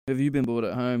Have you been bored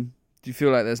at home? Do you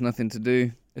feel like there's nothing to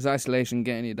do? Is isolation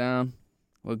getting you down?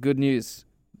 Well, good news.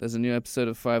 There's a new episode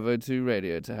of 502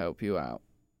 Radio to help you out.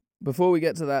 Before we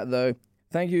get to that, though,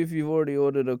 thank you if you've already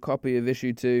ordered a copy of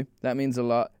Issue 2. That means a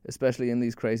lot, especially in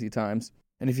these crazy times.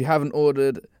 And if you haven't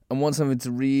ordered and want something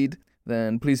to read,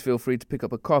 then please feel free to pick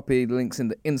up a copy. The link's in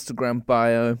the Instagram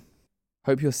bio.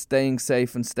 Hope you're staying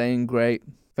safe and staying great.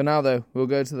 For now, though, we'll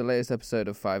go to the latest episode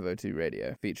of 502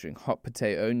 Radio, featuring Hot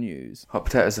Potato News. Hot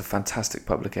Potato is a fantastic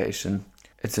publication.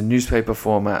 It's a newspaper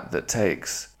format that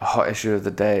takes a hot issue of the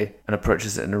day and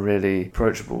approaches it in a really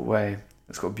approachable way.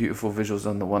 It's got beautiful visuals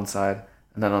on the one side,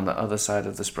 and then on the other side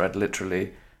of the spread,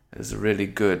 literally, there's a really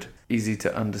good, easy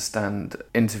to understand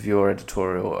interview or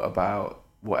editorial about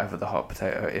whatever the hot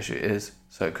potato issue is.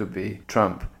 So it could be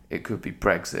Trump, it could be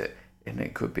Brexit, and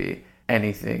it could be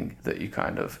anything that you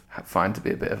kind of find to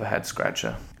be a bit of a head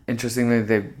scratcher. Interestingly,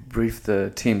 they brief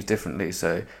the teams differently,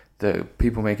 so the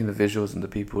people making the visuals and the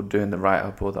people doing the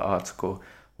write-up or the article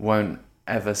won't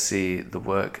ever see the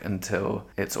work until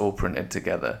it's all printed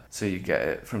together. So you get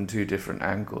it from two different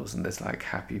angles and there's like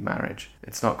happy marriage.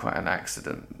 It's not quite an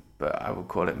accident, but I would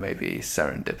call it maybe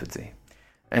serendipity.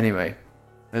 Anyway,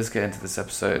 let's get into this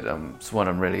episode. It's one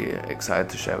I'm really excited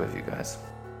to share with you guys.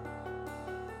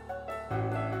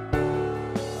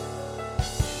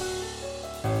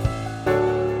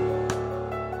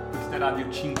 Questa è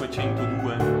Radio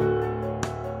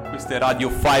 502, questa è Radio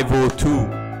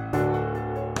 502.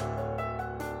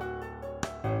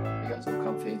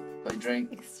 Got your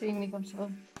drink? Extremely comfortable.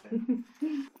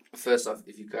 First off,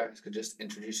 if you guys could just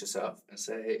introduce yourself and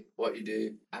say what you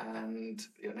do and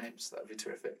your names, that would be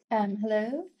terrific.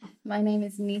 Hello, my name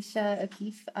is Nisha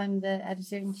O'Keefe. I'm the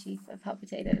editor-in-chief of Hot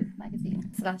Potato magazine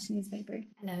 / newspaper.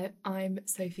 Hello, I'm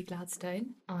Sophie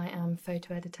Gladstone. I am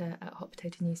photo editor at Hot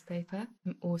Potato Newspaper.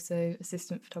 I'm also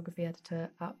assistant photography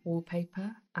editor at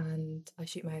Wallpaper, and I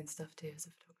shoot my own stuff too as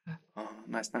a photographer. Oh,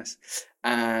 nice.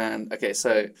 And okay,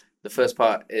 so the first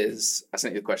part is, I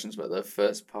sent you the questions, but the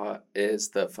first part is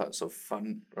the sort of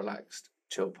fun, relaxed,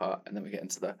 chill part, and then we get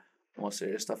into the more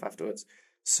serious stuff afterwards.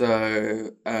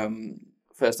 So,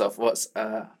 first off, what's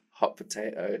a hot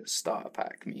potato starter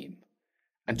pack meme?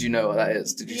 And do you know what that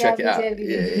is? Did you check it out?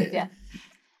 Yeah.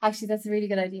 Actually, that's a really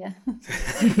good idea.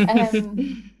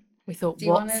 We thought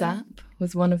WhatsApp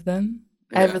was one of them.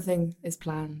 Yeah. Everything is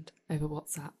planned over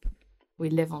WhatsApp. We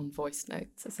live on voice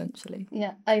notes, essentially.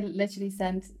 Yeah, I literally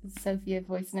sent Sophie a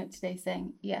voice note today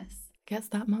saying yes. Gets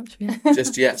that much, yeah.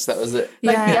 Just yes, that was it.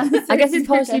 Yeah, I guess it's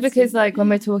partially because like when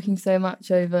we're talking so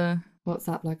much over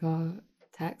WhatsApp, like our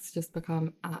texts just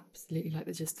become absolutely like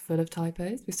they're just full of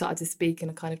typos. We started to speak in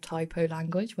a kind of typo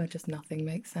language where just nothing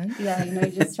makes sense. Yeah,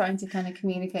 just trying to kind of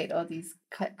communicate all these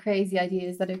crazy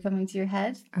ideas that are coming to your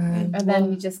head, and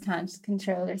then we just can't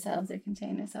control ourselves or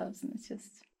contain ourselves, and it's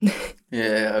just.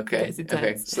 Yeah. Okay. So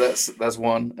that's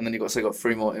one, and then you got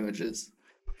 3 more images.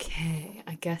 Okay,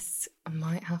 I guess I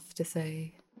might have to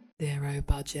say 0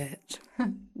 budget.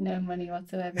 No money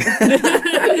whatsoever.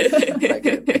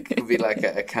 It could be like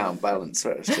an account balance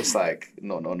where it's just like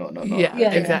no.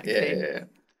 Yeah, exactly. Yeah.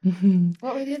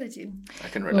 What were the other two? I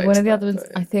can relate. One of the other ones,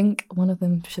 I think one of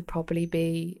them should probably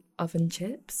be oven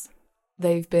chips.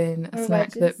 They've been a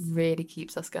snack that really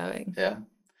keeps us going. Yeah.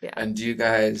 Yeah. And do you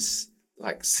guys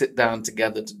like sit down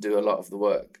together to do a lot of the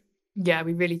work? Yeah,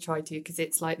 we really try to, because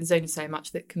it's like there's only so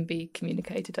much that can be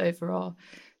communicated over our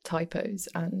typos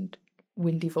and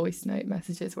windy voice note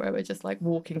messages where we're just like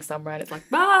walking somewhere and it's like,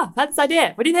 that's this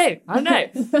idea. What do you think? I don't know.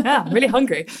 Yeah, I'm really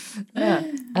hungry. Yeah.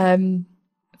 So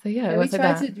yeah, we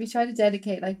try to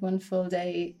dedicate like one full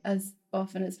day as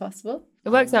often as possible. It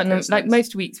works out. Like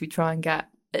most weeks, we try and get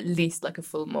at least like a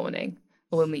full morning.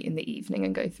 Or we'll meet in the evening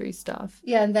and go through stuff.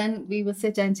 Yeah, and then we will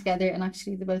sit down together and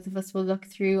actually the both of us will look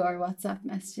through our WhatsApp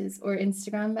messages or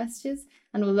Instagram messages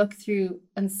and we'll look through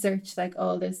and search like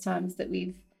all those times that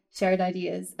we've shared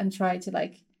ideas and try to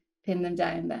like pin them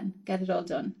down then, get it all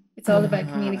done. It's all about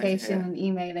communication and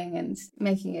emailing and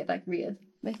making it like real,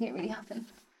 making it really happen.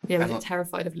 Yeah, we're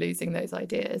terrified of losing those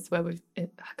ideas where we've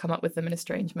come up with them in a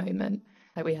strange moment.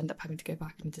 Like we end up having to go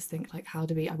back and just think like, I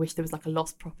wish there was like a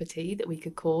lost property that we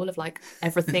could call of like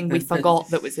everything we forgot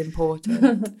that was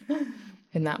important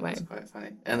in that way. That's quite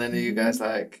funny. And then you guys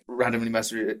like randomly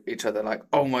message each other like,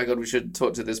 oh my God, we should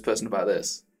talk to this person about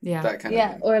this. Yeah. That kind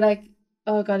of thing. Or like,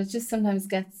 oh God, it just sometimes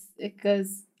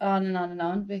goes on and on and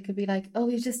on. But it could be like, oh,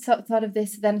 we just thought of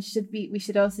this, then we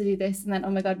should also do this. And then,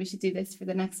 oh my God, we should do this for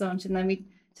the next launch. And then we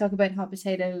talk about Hot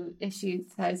Potato issue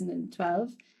 2012.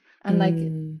 And like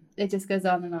it just goes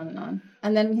on and on and on.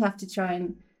 And then we have to try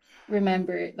and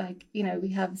remember, like,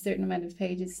 we have a certain amount of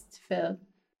pages to fill.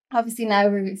 obviously now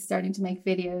we're starting to make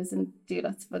videos and do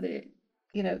lots of other,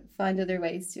 find other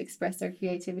ways to express our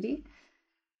creativity.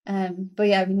 But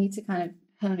yeah, we need to kind of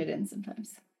hone it in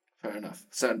sometimes. Fair enough.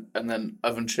 So, and then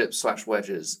oven chips /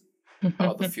 wedges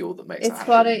are the fuel that makes It's that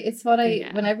what happen.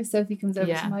 I whenever Sophie comes over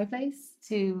Yeah. to my place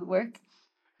to work,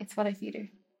 it's what I feed her.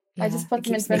 Yeah, I just put it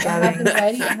them in keeps me front,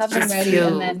 I have them going. ready,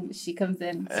 Fuel. and then she comes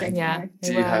in straight Yeah. from work.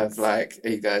 Do It you have works. are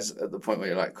you guys at the point where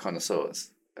you're like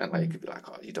connoisseurs? And like you could be like,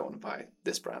 oh, you don't want to buy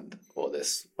this brand or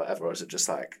this whatever, or is it just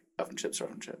like oven chips or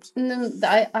oven chips? No,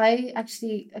 I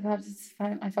actually,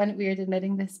 I find it weird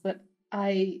admitting this, but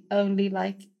I only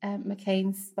like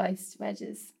McCain's spiced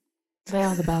wedges. They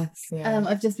are the best. Yeah.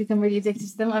 I've just become really addicted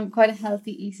to them. I'm quite a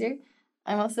healthy eater.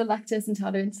 I'm also lactose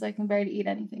intolerant, so I can barely eat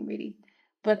anything really.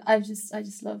 But I just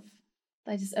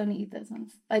only eat those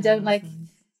ones. I don't like,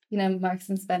 Marks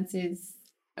and Spencer's.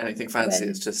 Anything fancy?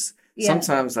 Wedges. It's just Yeah.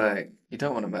 sometimes like you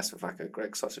don't want to mess with like a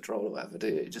Greggs sausage roll or whatever, do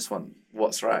you? You just want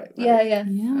what's right. Like, Yeah.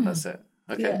 And that's it.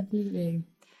 Okay, Yeah. Completely.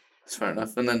 that's fair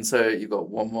enough. And then so you got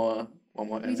one more We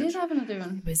image. did have another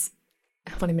one. It was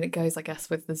funny when it goes, I guess,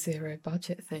 with the zero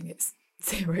budget thing. It's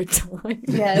 0 time.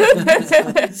 Yeah.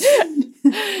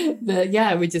 But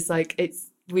yeah, we're just like,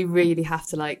 we really have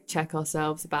to like check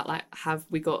ourselves about like, have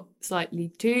we got slightly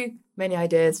too many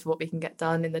ideas for what we can get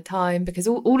done in the time? Because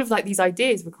all of like these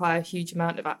ideas require a huge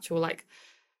amount of actual like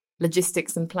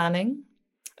logistics and planning.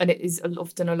 And it is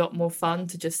often a lot more fun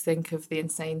to just think of the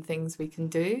insane things we can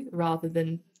do rather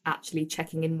than actually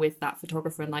checking in with that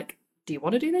photographer and like, do you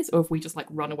want to do this? Or if we just like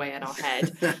run away in our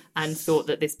head and thought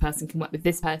that this person can work with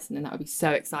this person and that would be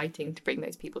so exciting to bring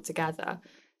those people together.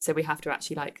 So we have to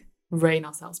actually like rein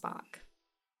ourselves back.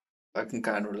 I can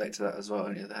kind of relate to that as well.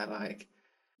 And you're there like,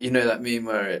 that meme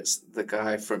where it's the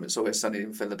guy from It's Always Sunny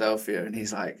in Philadelphia, and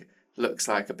he's like looks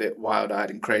like a bit wild-eyed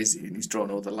and crazy, and he's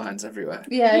drawn all the lines everywhere.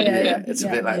 Yeah. It's a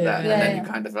bit like that, Yeah. and then Yeah. you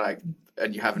kind of like,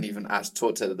 and you haven't even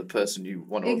talked to the person you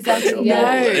want to Exactly. approach. Yeah.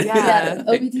 No, yeah.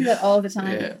 Oh, we do that all the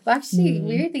time. Yeah. But actually,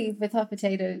 weirdly, with Hot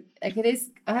Potato, like it is,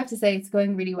 I have to say, it's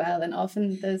going really well, and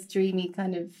often those dreamy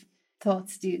kind of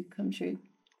thoughts do come true.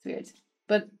 It's weird,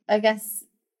 but I guess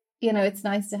it's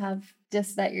nice to have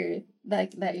just let your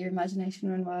imagination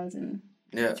run wild and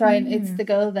Yeah. try and it's the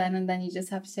goal then, and then you just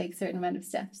have to take a certain amount of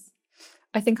steps.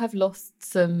 I think I've lost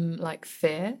some like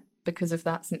fear because of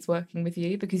that since working with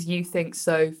you, because you think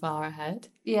so far ahead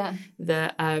Yeah.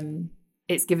 that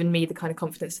it's given me the kind of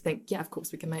confidence to think, yeah, of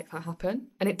course we can make that happen.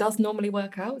 And it does normally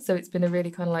work out. So it's been a really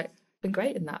kind of like, been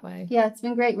great in that way. Yeah, it's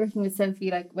been great working with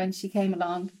Sophie. Like when she came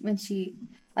along,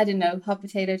 I don't know, Hot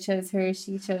Potato chose her,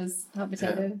 she chose Hot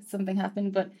Potato, something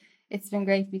happened, but it's been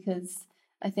great because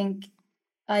I think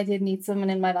I did need someone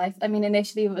in my life. I mean,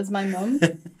 initially it was my mum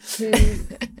who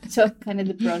took kind of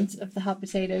the brunt of the Hot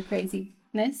Potato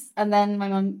craziness. And then my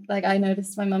mum, like I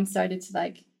noticed my mum started to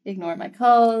like ignore my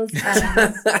calls.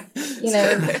 And,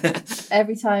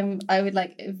 every time I would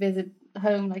like visit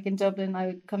home, like in Dublin, I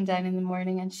would come down in the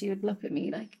morning and she would look at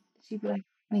me like, she'd be like,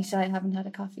 Nisha, I haven't had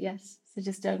a coffee yet, so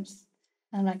just don't.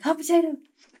 And I'm like, Hot Potato.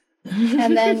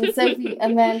 And then Sophie,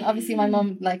 and then obviously my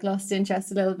mum like lost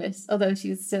interest a little bit, although she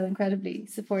was still incredibly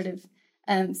supportive.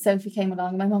 Sophie came along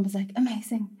and my mum was like,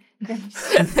 amazing, great.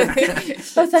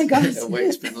 Oh, thank God. The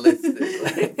weight's been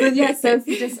lifted. But yeah,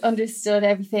 Sophie just understood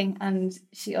everything, and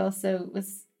she also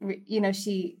was,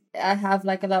 I have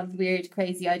like a lot of weird,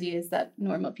 crazy ideas that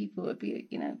normal people would be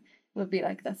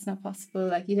like, that's not possible.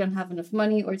 Like you don't have enough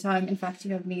money or time. In fact,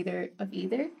 you have neither of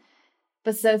either.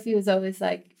 But Sophie was always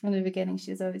like, from the beginning, she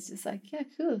was always just like, yeah,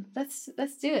 cool, let's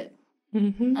do it.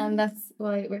 Mm-hmm. And that's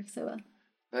why it works so well.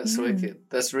 That's wicked.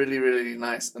 That's really, really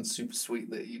nice and super sweet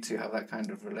that you two have that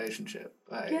kind of relationship.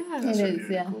 Like, Yeah, that's it really, is,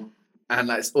 really yeah. cool. And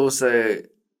like, it's also,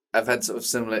 I've had sort of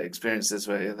similar experiences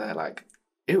where you're there like,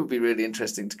 it would be really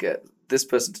interesting to get this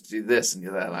person to do this, and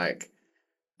you're there like,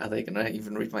 are they going to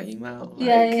even read my email? Like,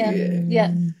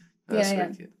 Yeah. That's Yeah.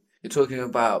 wicked. You're talking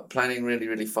about planning really,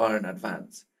 really far in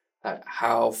advance. Like,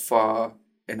 how far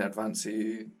in advance are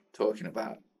you talking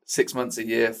about? 6 months, a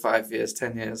year, 5 years,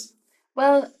 10 years?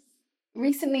 Well,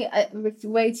 recently, it's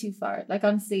way too far. Like,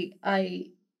 honestly, I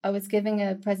was giving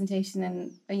a presentation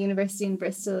in a university in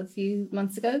Bristol a few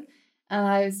months ago, and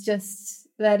I was just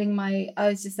letting my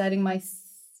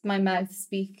mouth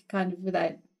speak kind of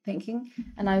without thinking.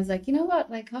 And I was like, you know what?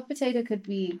 Like, Hot Potato could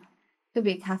be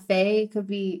a cafe, it could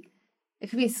be a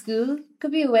school,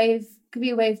 could be a way of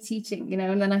teaching,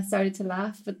 And then I started to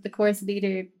laugh, but the course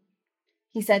leader,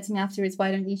 he said to me afterwards,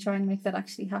 why don't you try and make that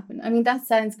actually happen? I mean, that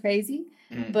sounds crazy,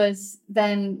 but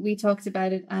then we talked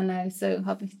about it, and now so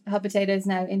Hot Potato is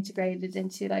now integrated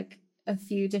into like a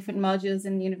few different modules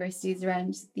in universities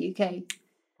around the UK.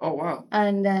 Oh, wow.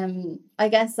 And I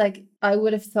guess like I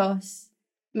would have thought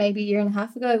maybe a year and a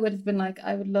half ago, I would have been like,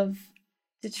 I would love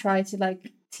to try to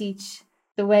like teach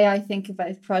the way I think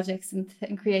about projects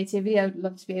and creativity. I would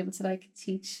love to be able to like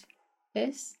teach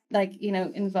it, like, you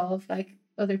know, involve like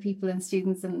other people and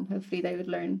students, and hopefully they would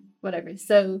learn whatever.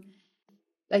 So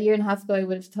a year and a half ago, I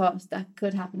would have thought that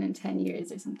could happen in 10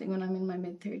 years or something when I'm in my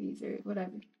mid-30s or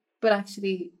whatever. But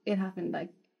actually, it happened like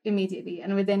immediately.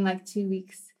 And within like 2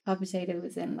 weeks, Hot Potato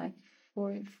was in like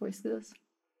four schools.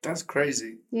 That's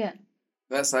crazy. Yeah.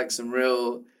 That's like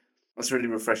that's really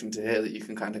refreshing to hear that you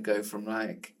can kind of go from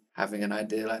like having an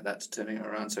idea like that to turning it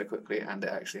around so quickly and it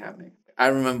actually happening. I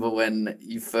remember when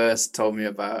you first told me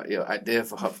about your idea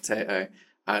for Hot Potato,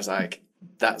 I was like,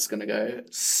 that's going to go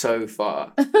so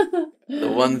far. The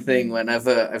one thing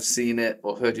whenever I've seen it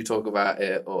or heard you talk about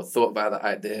it or thought about that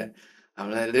idea,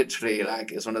 I'm like, literally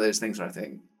like, it's one of those things where I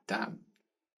think, damn,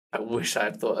 I wish I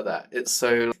had thought of that. It's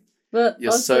so, But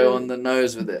you're also, so on the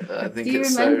nose with it. I think do you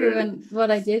it's remember so...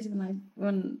 what I did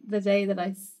when the day that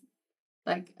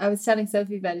I was telling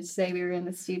Sophie about it today, we were in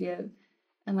the studio,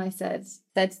 and I said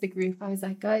to the group, I was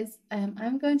like, guys,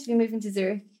 I'm going to be moving to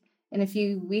Zurich in a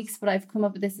few weeks, but I've come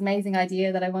up with this amazing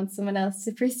idea that I want someone else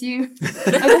to pursue.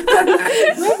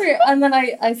 Remember? And then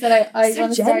I said I So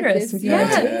want to start generous this. with your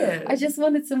Yeah, idea. I just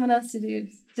wanted someone else to do it,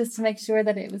 just to make sure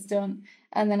that it was done.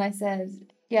 And then I said,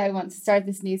 yeah, I want to start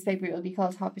this newspaper. It'll be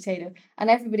called Hot Potato. And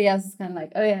everybody else is kind of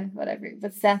like, oh yeah, whatever.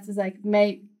 But Seth was like,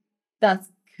 mate, that's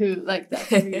cool. Like, that's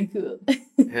really cool.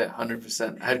 Yeah,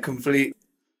 100%. I had complete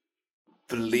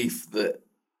belief that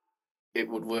it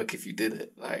would work if you did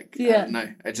it. Like, I Yeah. don't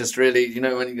know. I just really, you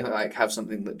know, when you like have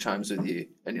something that chimes with you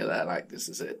and you're there like, this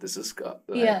is it. This is Scott.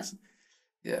 Like, Yeah.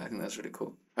 Yeah, I think that's really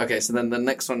cool. Okay, so then the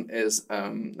next one is,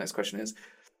 next question is,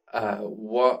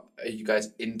 what are you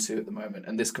guys into at the moment?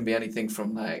 And this can be anything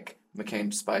from like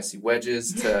McCain spicy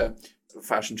wedges to a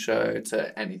fashion show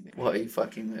to anything. What are you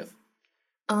fucking with?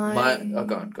 Go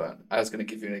on. I was going to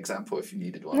give you an example if you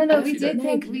needed one. No, If we you don't.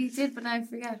 did, but I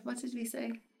forget. What did we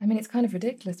say? I mean, it's kind of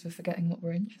ridiculous we're forgetting what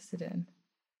we're interested in.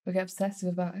 We get obsessive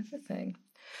about everything.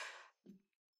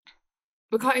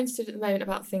 We're quite interested at the moment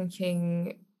about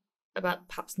thinking about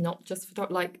perhaps not just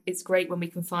like, it's great when we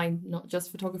can find not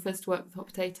just photographers to work with Hot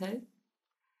Potato.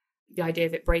 The idea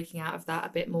of it breaking out of that a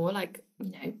bit more, like,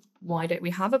 you know, why don't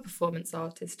we have a performance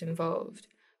artist involved?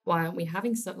 Why aren't we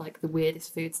having some like the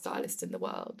weirdest food stylist in the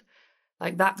world?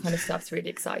 Like, that kind of stuff's really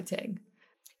exciting.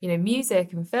 You know,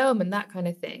 music and film and that kind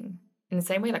of thing. In the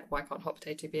same way, like, why can't Hot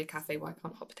Potato be a cafe? Why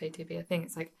can't Hot Potato be a thing?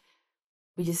 It's like,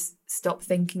 we just stop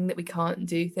thinking that we can't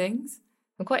do things.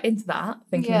 I'm quite into that,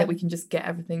 thinking that we can just get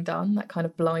everything done, that kind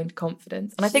of blind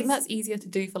confidence. And I think that's easier to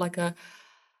do for like a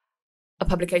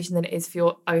publication than it is for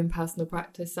your own personal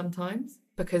practice sometimes,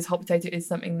 because Hot Potato is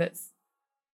something that's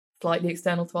slightly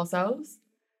external to ourselves.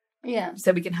 Yeah.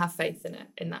 So we can have faith in it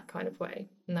in that kind of way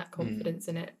and that confidence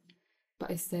in it. But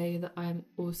I say that I'm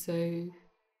also,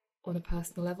 on a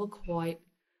personal level, quite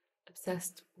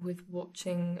obsessed with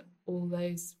watching all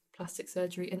those plastic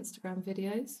surgery Instagram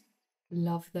videos.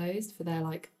 Love those for their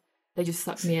like, they just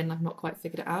suck me in. I've not quite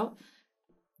figured it out.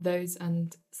 Those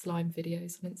and slime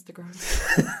videos on Instagram.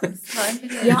 Slime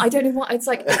videos? Yeah, I don't know what it's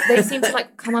like. They seem to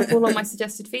like come up all on my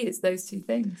suggested feed. It's those two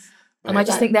things. And I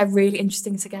just think they're really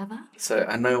interesting together. So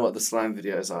I know what the slime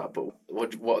videos are, but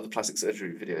what are the plastic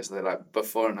surgery videos? Are they like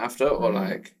before and after, or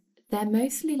like? They're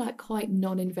mostly like quite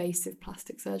non-invasive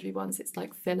plastic surgery ones. It's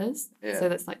like fillers. Yeah. So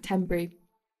that's like temporary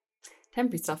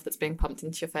stuff that's being pumped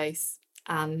into your face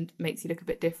and makes you look a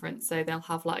bit different. So they'll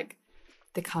have like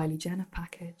the Kylie Jenner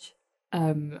package,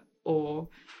 or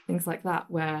things like that,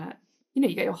 where, you know,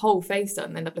 you get your whole face done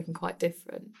and end up looking quite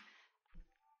different.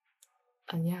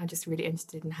 And yeah, I'm just really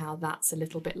interested in how that's a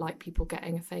little bit like people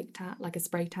getting a fake tan, like a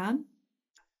spray tan.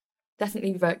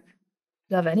 Definitely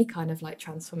love any kind of like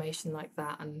transformation like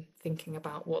that, and thinking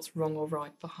about what's wrong or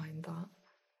right behind that.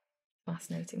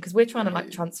 Fascinating, because we're trying to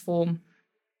like transform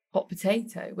Hot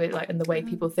Potato with like, and the way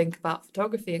people think about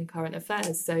photography and current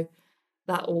affairs. So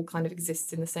that all kind of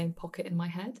exists in the same pocket in my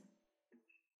head.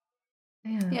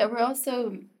 Yeah, we're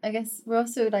also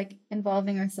like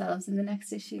involving ourselves in the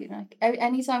next issue. Like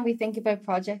anytime we think about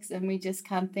projects and we just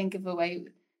can't think of a way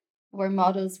where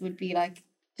models would be like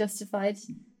justified,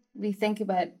 we think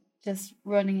about just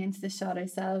running into the shot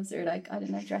ourselves, or like, I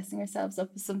don't know, dressing ourselves up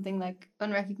as something like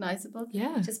unrecognizable.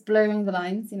 Yeah. Just blurring the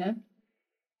lines, you know?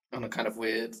 On a kind of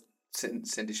weird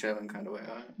Cindy Sherman kind of way,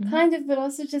 right? Kind of, but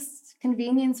also just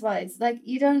convenience wise. Like,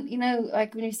 you don't, you know,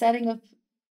 like when you're setting up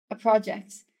a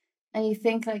project and you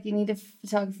think like you need a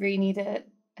photographer, you need a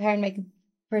hair and makeup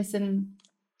person,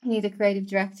 you need a creative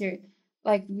director,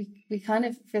 like we kind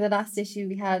of, for the last issue,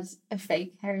 we had a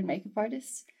fake hair and makeup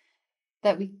artist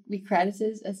that we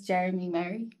credited as Jeremy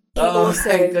Merry. He also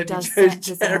my God, does you chose set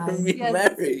design. Jeremy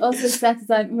Merry. Also set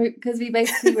design, because we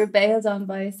basically were bailed on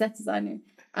by a set designer.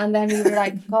 And then we were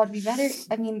like, God, we better,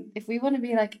 I mean, if we want to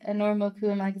be like a normal,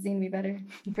 cool magazine, we better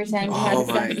pretend we had Oh a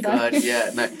set my designer. God,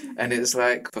 yeah. No, and it's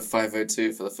like for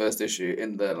 502 for the first issue,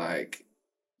 in the like,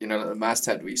 you know, like the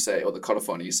masthead we say, or the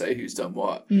colophon you say who's done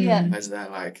what. Yeah. As they're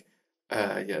like,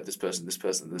 yeah, this person.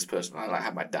 I like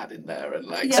have my dad in there and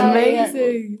like Yeah,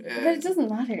 Amazing. Yeah. But it doesn't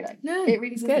matter. Like, No, it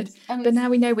really it's doesn't. good. And But now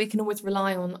we know we can always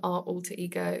rely on our alter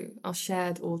ego, our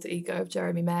shared alter ego of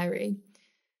Jeremy Merry,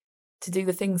 to do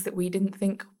the things that we didn't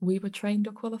think we were trained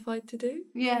or qualified to do.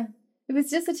 yeah, it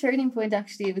was just a turning point.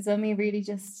 Actually, it was when we really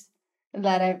just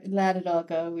let it all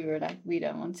go. We were like, we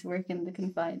don't want to work in the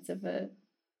confines of a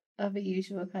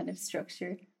usual kind of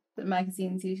structure that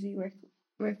magazines usually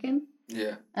work in,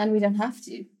 Yeah. and we don't have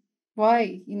to.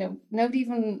 Why? You know, nobody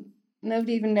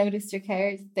even noticed or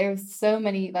cared. There was so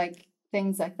many like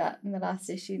things like that in the last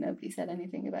issue. Nobody said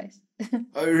anything about.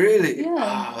 Oh, really?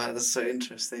 Yeah. Oh, that's so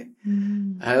interesting.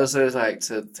 I also like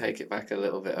to take it back a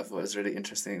little bit. I thought it was really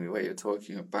interesting the way you're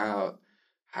talking about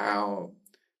how,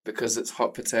 because it's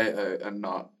hot potato and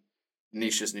not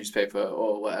niche's newspaper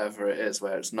or whatever it is,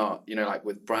 where it's not, you know, like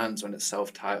with brands when it's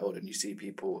self-titled and you see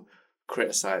people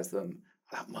criticize them,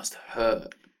 that must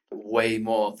hurt way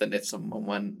more than if someone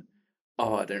went,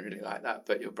 oh, I don't really like that,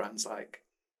 but your brand's like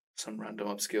some random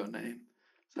obscure name.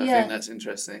 So I Yeah. think that's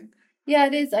interesting. Yeah,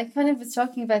 it is. I kind of was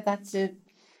talking about that to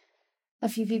a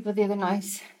few people the other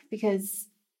night because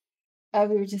we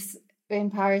were just in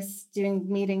Paris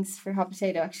doing meetings for Hot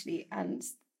Potato, actually, and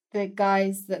the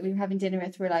guys that we were having dinner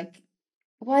with were like,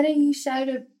 why don't you shout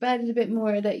about it a bit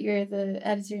more that you're the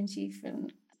editor-in-chief?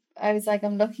 And I was like,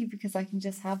 I'm lucky because I can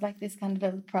just have like this kind of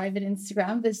little private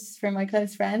Instagram that's just for my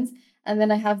close friends, and then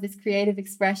I have this creative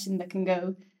expression that can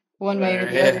go one way or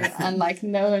the Yeah. other, and like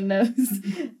no one knows.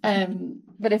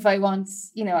 But if I want,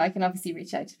 you know, I can obviously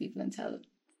reach out to people and tell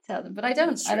them. But I don't.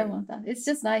 That's I don't true. want that. It's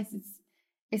just nice.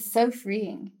 It's so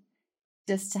freeing,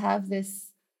 just to have this.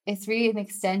 It's really an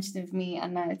extension of me,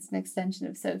 and now it's an extension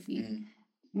of Sophie. Mm.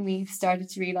 We've started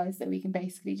to realize that we can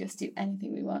basically just do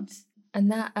anything we want.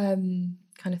 And that kind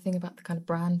of thing about the kind of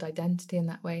brand identity in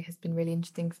that way has been really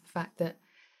interesting, for the fact that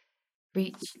for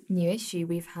each new issue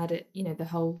we've had it, you know, the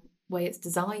whole way it's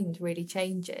designed really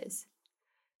changes.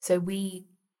 So we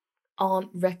aren't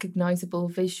recognizable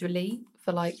visually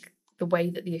for like the way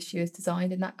that the issue is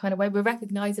designed in that kind of way. We're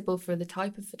recognizable for the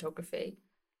type of photography,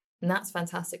 and that's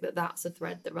fantastic that that's a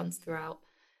thread that runs throughout.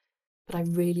 But I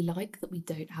really like that we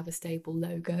don't have a stable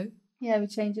logo. Yeah, we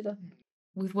change it up.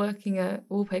 With working at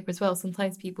Wallpaper as well,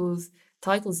 sometimes people's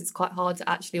titles, it's quite hard to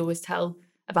actually always tell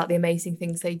about the amazing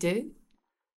things they do.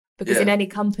 Because in Yeah. any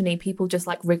company, people just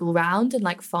like wriggle around and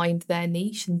like find their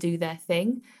niche and do their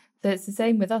thing. So it's the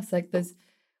same with us. Like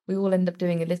we all end up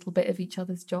doing a little bit of each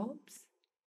other's jobs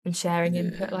and sharing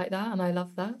input Yeah. like that. And I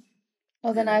love that.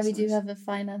 Although Yeah, now that's we do nice. have a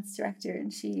finance director,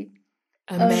 and she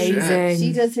Amazing.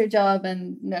 she does her job,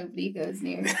 and nobody goes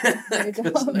near her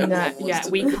job. 'Cause no one No, wants yeah, to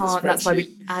we know the can't. That's why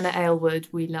spreadsheet. Anna Aylward,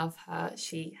 we love her.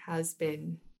 She has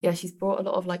been, she's brought a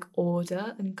lot of like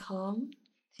order and calm.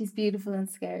 She's beautiful and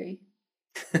scary.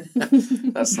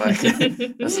 That's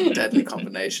a deadly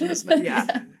combination, isn't it?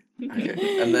 Yeah.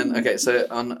 Okay. And then, so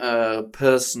on a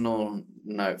personal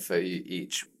note for you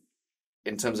each,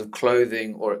 in terms of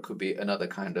clothing, or it could be another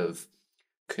kind of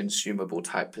consumable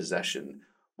type possession,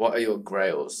 what are your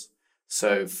grails?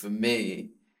 So for me,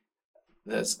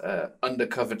 there's a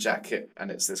undercover jacket, and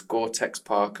it's this Gore-Tex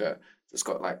parka that's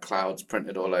got like clouds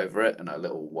printed all over it and a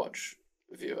little watch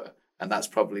viewer. And that's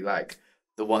probably like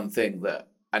the one thing that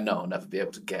I know I'll never be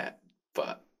able to get,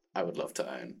 but I would love to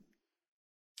own.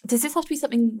 Does this have to be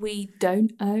something we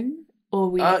don't own, or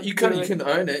we? You can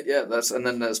own it, yeah. And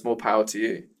then there's more power to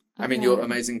you. I mean, Okay. your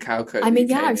amazing cow coat. I mean,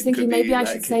 that you yeah, I was came in thinking could maybe be I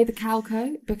like- should say the cow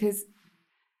coat, because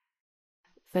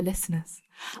for listeners,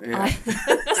 Yeah.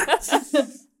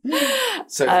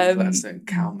 So that's a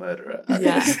cow murderer.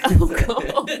 yeah. Oh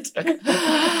god.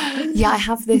 Yeah, I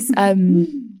have this. A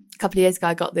couple of years ago,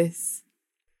 I got this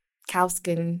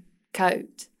cowskin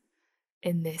coat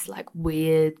in this like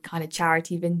weird kind of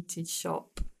charity vintage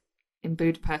shop in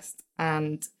Budapest,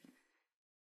 and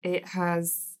it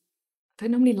has. I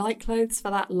don't normally like clothes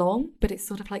for that long, but it's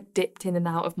sort of like dipped in and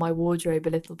out of my wardrobe a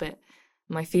little bit.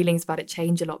 My feelings about it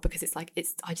change a lot, because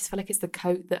I just feel like it's the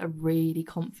coat that a really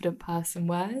confident person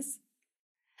wears.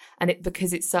 And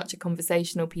because it's such a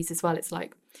conversational piece as well, it's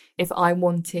like if I'm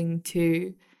wanting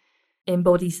to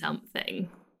embody something,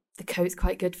 the coat's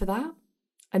quite good for that.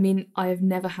 I mean, I have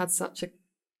never had such a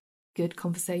good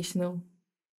conversational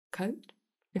coat,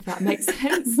 if that makes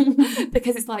sense.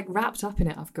 Because it's like wrapped up in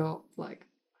it. I've got like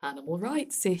animal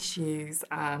rights issues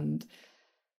and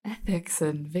ethics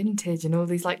and vintage and all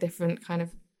these like different kind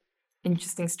of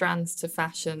interesting strands to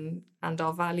fashion and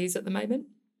our values at the moment.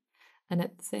 And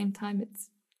at the same time, it's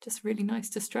just really nice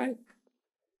to stroke.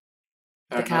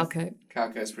 The cow coat. Cow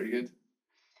coat's pretty good.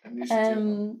 And you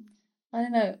I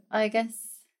don't know. I guess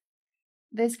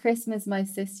this Christmas my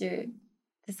sister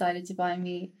decided to buy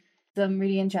me some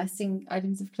really interesting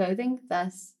items of clothing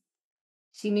that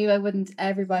she knew I wouldn't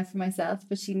ever buy for myself,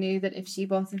 but she knew that if she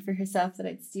bought them for herself that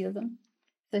I'd steal them.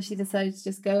 So she decided to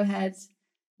just go ahead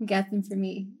and get them for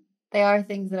me. They are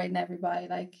things that I'd never buy,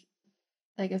 like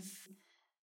a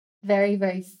very,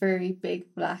 very furry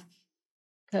big black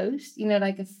coat, you know,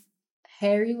 like a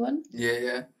hairy one.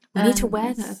 Yeah. We need to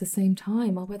wear that at the same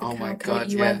time. I'll wear the Oh cow my coat.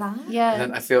 God, You yeah. wear that? Yeah. And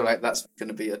then I feel like that's going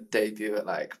to be a debut at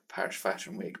like Paris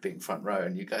Fashion Week, being front row,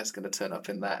 and you guys are going to turn up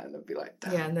in that, and it'll be like,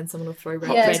 damn. Yeah, and then someone will throw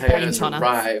Hot Yeah. red potatoes paint on us.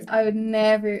 arrive. I would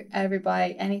never ever buy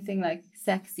anything like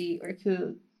sexy or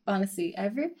cool, honestly,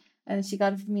 ever. And she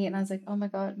got it for me, and I was like, oh my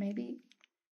God, maybe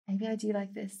I do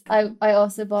like this. I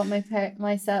also bought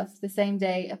myself the same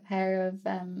day a pair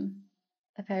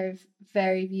of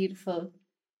very beautiful,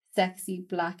 sexy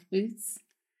black boots.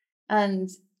 And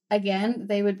again,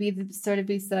 they would be the sort of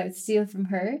boots that I would steal from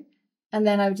her, and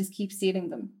then I would just keep stealing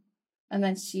them. And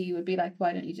then she would be like,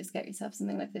 why don't you just get yourself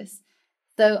something like this?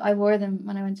 So I wore them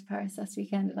when I went to Paris last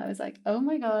weekend, and I was like, oh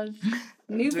my God,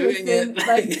 new Doing person. it.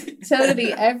 Like,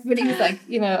 totally, everybody was like,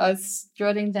 you know, I was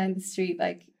strutting down the street,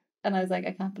 like, and I was like,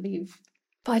 I can't believe.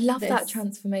 But I love that This.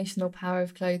 transformational power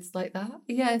of clothes like that.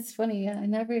 Yeah, it's funny. Yeah, I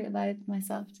never allowed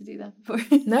myself to do that before.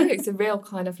 No, it's a real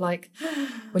kind of like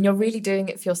when you're really doing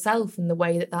it for yourself and the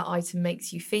way that that item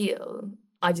makes you feel.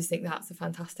 I just think that's a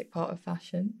fantastic part of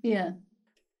fashion. Yeah.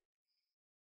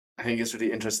 I think it's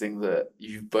really interesting that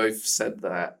you've both said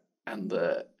that and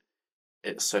that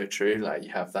it's so true. Like,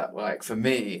 you have that, like, for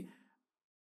me,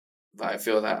 like, I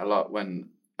feel that a lot when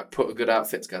I put a good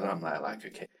outfit together. I'm like,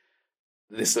 okay,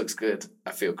 this looks good.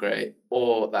 I feel great.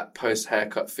 Or that post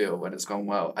haircut feel when it's gone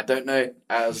well. I don't know,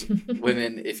 as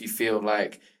women, if you feel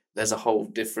like there's a whole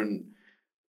different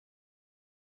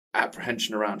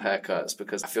apprehension around haircuts,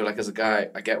 because I feel like as a guy,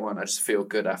 I get one, I just feel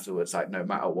good afterwards. Like, no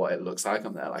matter what it looks like,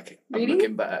 I'm there like, I'm Really?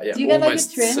 looking better. Yeah, Do you get, like, a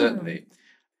almost trim? certainly.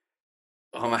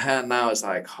 Oh, my hair now is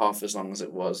like half as long as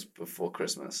it was before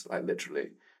Christmas, like literally.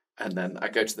 And then I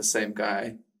go to the same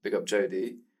guy, big up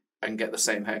Jody, and get the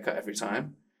same haircut every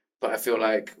time. But I feel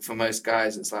like for most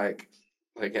guys, it's like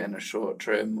they're getting a short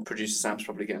trim. Producer Sam's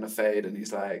probably getting a fade, and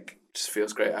he's like, just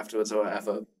feels great afterwards or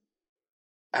whatever.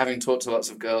 Having talked to lots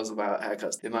of girls about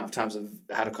haircuts, the amount of times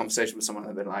I've had a conversation with someone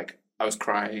and they've been like, I was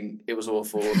crying, it was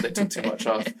awful, they took too much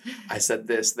off, I said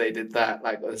this, they did that.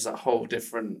 Like, there's a whole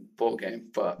different ball game.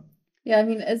 But Yeah, I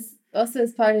mean, as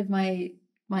part of my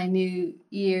New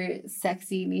Year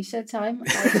sexy Nisha time,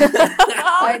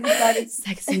 I decided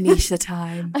Sexy Nisha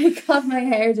time. I got my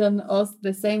hair done also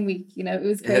the same week. You know, it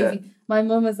was crazy. Yeah. My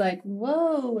mum was like,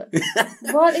 "Whoa,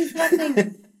 what is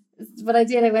happening?" But I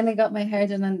did. I went and got my hair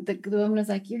done, and the woman was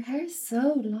like, "Your hair's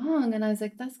so long," and I was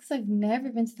like, "That's because I've never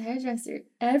been to the hairdresser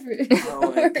ever."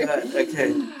 oh my God,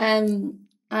 okay.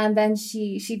 And then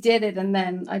she did it, and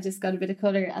then I just got a bit of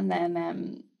color, and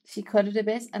then she cut it a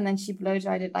bit, and then she blow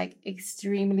dried it like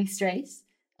extremely straight.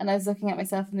 And I was looking at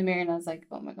myself in the mirror, and I was like,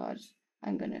 "Oh my God,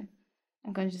 I'm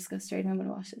gonna just go straight home and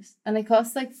wash it." And it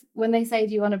costs, like, when they say,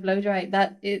 "Do you want to blow dry?"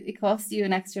 that it costs you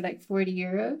an extra like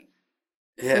 €40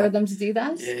 for Yeah. them to do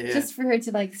that, Yeah. just for her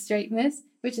to like straighten it,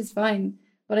 which is fine.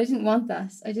 But I didn't want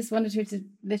that. I just wanted her to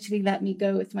literally let me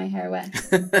go with my hair wet.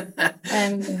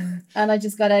 And I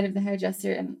just got out of the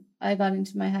hairdresser and I got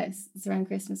into my house. It's around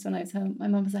Christmas when I was home. My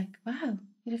mum was like, "Wow,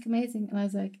 you look amazing." And I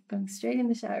was like, going straight in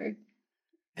the shower.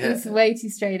 It was way too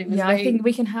straight. It was Yeah, I way- think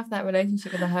we can have that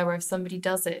relationship with the hair where if somebody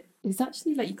does it, it's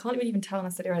actually like you can't really even tell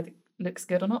unless it either looks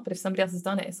good or not. But if somebody else has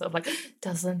done it, it's sort of like,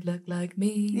 doesn't look like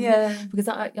me. Yeah. Because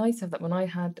I used to have that when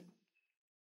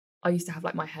I used to have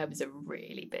like my hair was a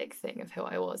really big thing of who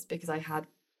I was because it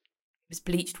was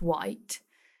bleached white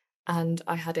and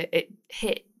I had it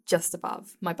hit just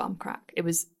above my bum crack. It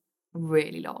was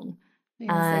really long. It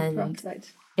was like And- peroxide.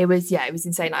 It was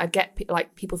insane. I'd get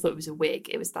people thought it was a wig.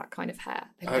 It was that kind of hair.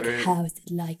 They were Oh, like, really? how is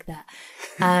it like that?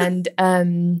 And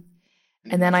then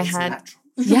I It's had natural.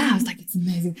 yeah, I was like, it's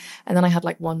amazing. And then I had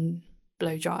like one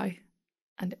blow dry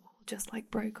and it all just like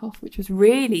broke off, which was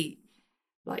really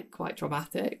like quite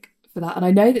traumatic for that. And I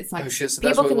know that's like Oh shit! So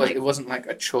that's people what it can, was. like- It wasn't like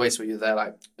a choice where you're there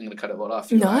like, I'm gonna cut it all off.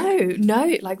 You're like,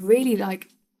 no, like really like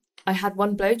I had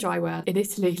one blow dry where in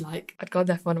Italy, like I'd gone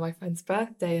there for one of my friend's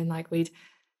birthday and like we'd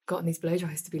gotten these blow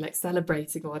dries to be like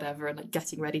celebrating or whatever and like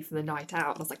getting ready for the night out.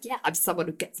 And I was like, yeah, I'm someone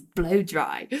who gets blow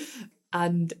dry.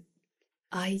 And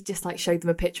I just like showed them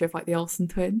a picture of like the Olsen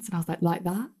twins, and I was like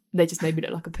that. And they just made me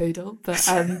look like a poodle. But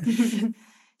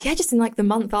yeah, just in like the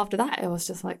month after that, I was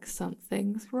just like,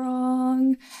 something's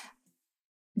wrong.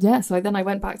 Yeah, so then I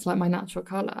went back to like my natural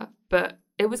colour. But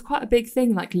it was quite a big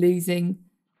thing, like losing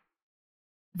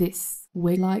this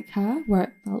wig like her, where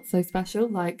it felt so special.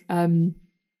 Like,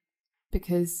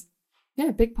 because yeah,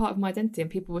 a big part of my identity,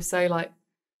 and people were so like,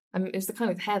 I mean, it was the kind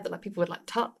of hair that like people would like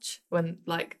touch when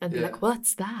like and be like,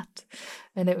 "What's that?"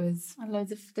 And it was And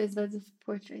there's loads of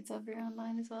portraits of her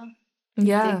online as well.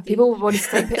 yeah. People wanted to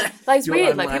take pictures. Like it's Your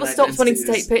weird. Like online people stopped wanting to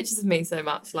identity take is- pictures of me so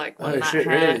much. Like when Oh, that shit,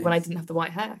 hair, really? when I didn't have the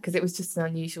white hair, because it was just an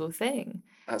unusual thing.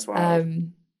 That's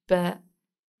wild. But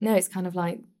no, it's kind of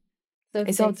like So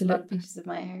It's she odd takes to a lot look- of pictures of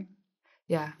my hair.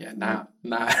 yeah. Yeah, now.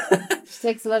 She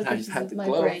takes a lot of Now you've pictures had of the my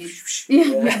glow. braids.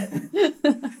 Yeah.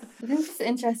 I think it's an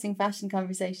interesting fashion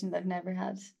conversation that I've never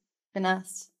been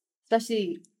asked,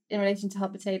 especially in relation to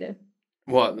hot potato.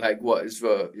 What is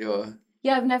your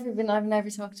Yeah, I've never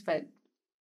talked about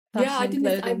Yeah, I fashion didn't.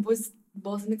 I clothing.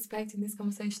 wasn't expecting this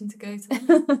conversation to go to,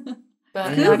 Cool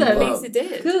but Cool, I'm though. pleased it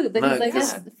did. because No, I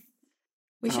guess yeah.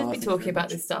 We Oh, should be thank you talking very about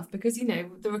much. this stuff because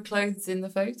there are clothes in the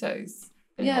photos.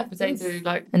 In Yeah, hot of potato, course.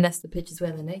 like unless the pictures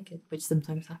where they're naked, which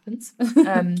sometimes happens.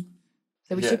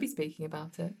 So we Yeah. should be speaking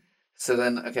about it. So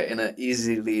then, okay, in an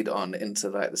easy lead on into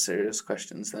like the serious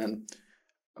questions, then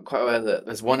I'm quite aware that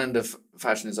there's one end of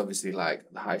fashion is obviously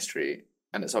like the high street,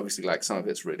 and it's obviously like some of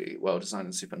it's really well designed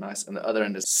and super nice, and the other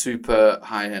end is super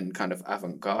high end kind of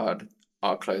avant garde,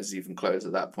 our clothes even clothes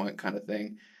at that point kind of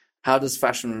thing. How does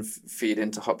fashion feed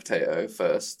into hot potato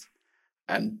first?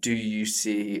 And do you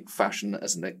see fashion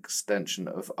as an extension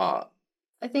of art?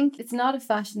 I think it's not a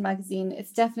fashion magazine.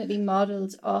 It's definitely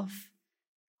modelled off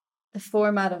the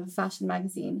format of a fashion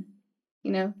magazine,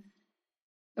 you know?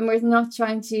 And we're not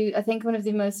trying to, I think one of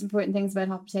the most important things about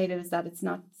Hot Potato is that it's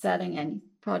not selling any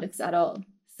products at all.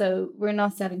 So we're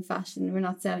not selling fashion, we're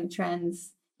not selling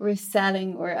trends. We're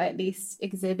selling, or at least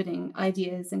exhibiting,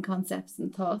 ideas and concepts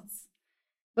and thoughts.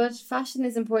 But fashion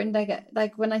is important.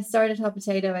 Like when I started Hot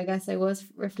Potato, I guess I was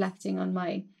reflecting on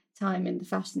my time in the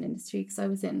fashion industry because I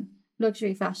was in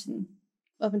luxury fashion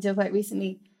up until quite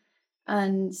recently.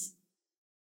 And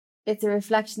it's a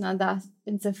reflection on that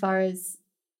insofar as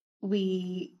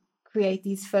we create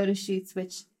these photo shoots,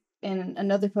 which in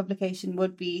another publication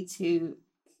would be to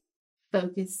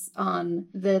focus on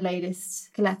the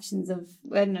latest collections of,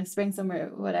 I don't know, spring, summer,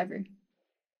 whatever.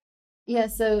 Yeah,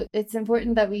 so it's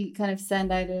important that we kind of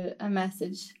send out a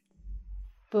message,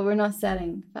 but we're not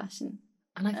selling fashion.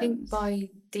 And I think by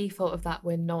default of that,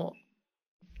 we're not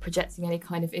projecting any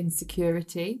kind of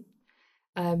insecurity.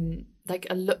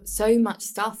 So much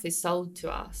stuff is sold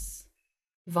to us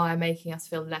via making us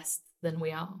feel less than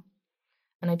we are.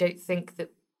 And I don't think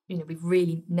that, we've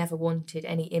really never wanted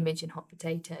any image in Hot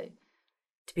Potato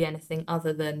to be anything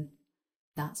other than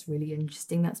that's really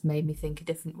interesting, that's made me think a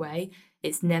different way.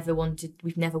 We've never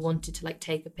wanted to like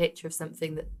take a picture of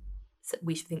something that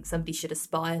we think somebody should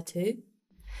aspire to.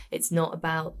 It's not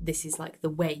about this is like the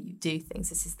way you do things,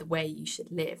 this is the way you should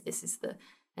live, this is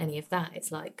any of that.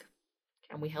 It's like,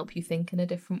 can we help you think in a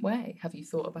different way? Have you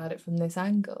thought about it from this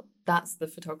angle? That's the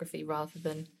photography rather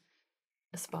than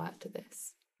aspire to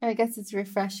this. I guess it's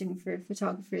refreshing for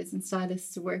photographers and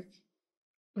stylists to work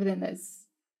within those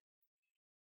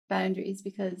boundaries,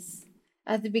 because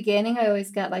at the beginning I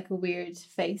always get like a weird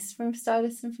face from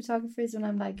stylists and photographers when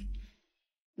I'm like,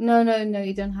 no,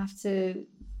 you don't have to.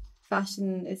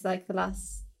 Fashion is like the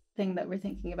last thing that we're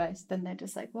thinking about. Then they're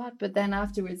just like, what? But then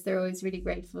afterwards they're always really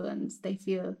grateful and they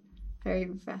feel very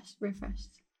refreshed.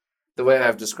 The way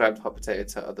I've described Hot Potato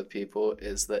to other people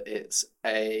is that it's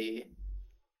a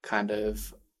kind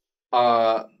of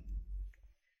art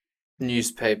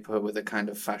newspaper with a kind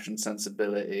of fashion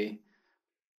sensibility.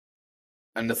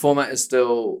 And the format is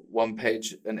still one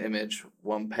page an image,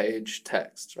 one page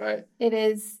text, right? It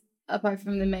is, apart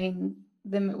from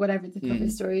whatever the cover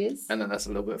story is. And then that's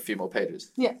a few more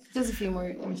pages. Yeah, just a few more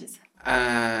images.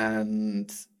 And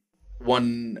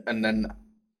then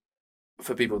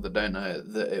for people that don't know,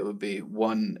 that it would be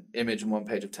one image and one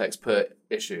page of text per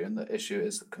issue, and the issue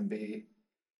can be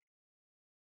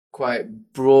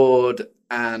quite broad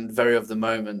and very of the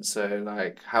moment. So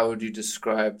like, how would you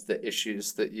describe the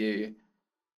issues that you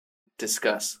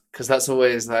discuss? Because that's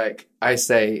always like, I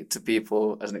say to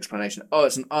people as an explanation,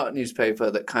 it's an art newspaper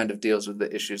that kind of deals with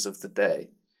the issues of the day.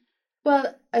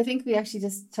 Well, I think we actually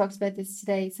just talked about this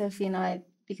today, Sophie and I,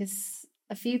 because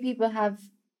a few people have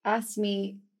asked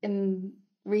me in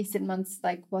recent months,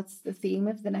 like, what's the theme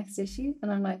of the next issue?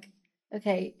 And I'm like,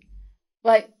 okay,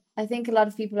 like, I think a lot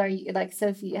of people are, like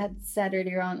Sophie had said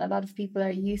earlier on, a lot of people are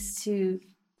used to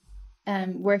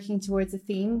working towards a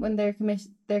theme when they're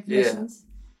commissioned.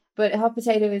 But Hot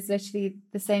Potato is literally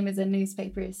the same as a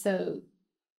newspaper. So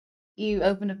you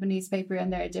open up a newspaper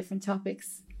and there are different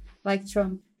topics, like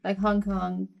Trump, like Hong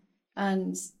Kong,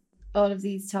 and all of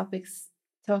these topics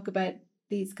talk about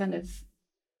these kind of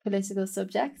political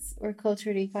subjects or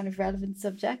culturally kind of relevant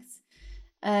subjects.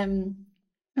 And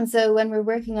so when we're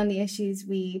working on the issues,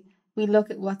 we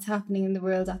look at what's happening in the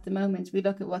world at the moment. We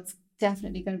look at what's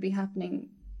definitely going to be happening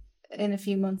in a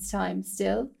few months' time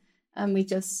still. And we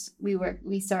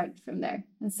start from there.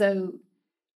 And so,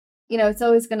 you know, it's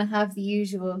always going to have the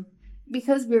usual,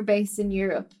 because we're based in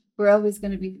Europe, we're always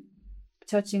going to be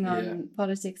touching on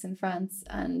politics in France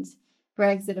and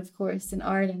Brexit, of course, in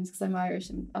Ireland, because I'm Irish.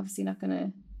 I'm obviously not going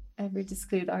to ever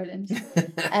exclude Ireland.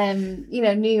 You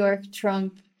know, New York,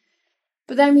 Trump.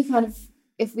 But then we kind of,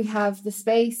 if we have the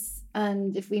space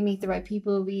and if we meet the right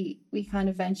people, we kind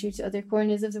of venture to other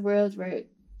corners of the world where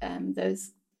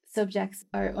those subjects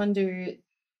are under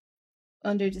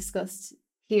discussed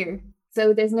here.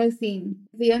 So there's no theme.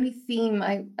 The only theme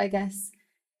I guess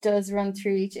does run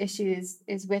through each issue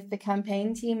is with the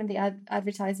campaign team and the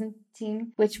advertisement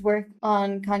team, which work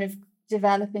on kind of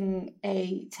developing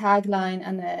a tagline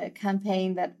and a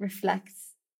campaign that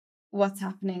reflects what's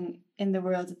happening in the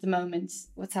world at the moment,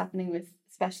 what's happening with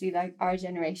especially like our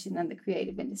generation and the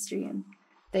creative industry, and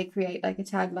they create like a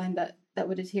tagline that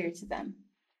would adhere to them.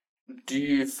 Do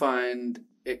you find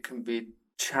it can be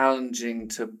challenging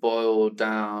to boil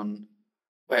down?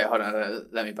 Wait, hold on.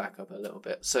 Let me back up a little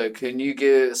bit. So can you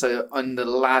give, on the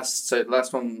last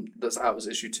one that's out was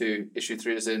issue 2, issue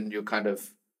 3 is in, you're kind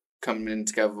of coming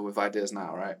together with ideas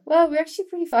now, right? Well, we're actually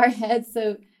pretty far ahead.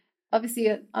 So obviously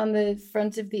on the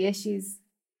front of the issues,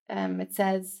 it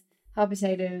says Hot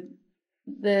Potato,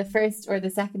 the first or the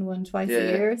second one twice a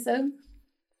year or so.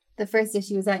 The first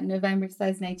issue was out in November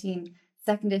 2018.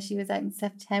 Second issue was out in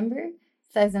September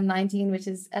 2019, which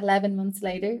is 11 months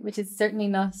later, which is certainly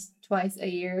not twice a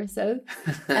year or so.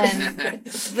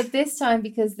 But this time,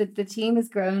 because the team has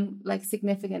grown like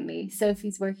significantly,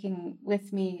 Sophie's working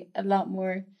with me a lot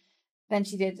more than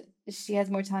she did. She has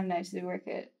more time now to work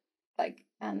it,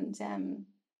 and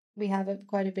we have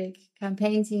quite a big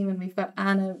campaign team, and we've got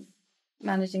Anna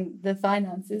managing the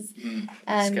finances.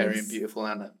 Scary and beautiful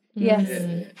Anna. Yes,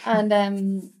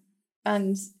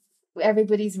 and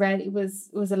everybody's ready was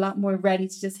a lot more ready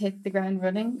to just hit the ground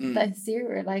running this year.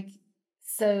 We're like,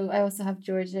 so I also have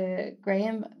Georgia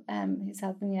Graham, who's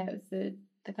helping me out with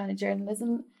the kind of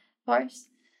journalism part,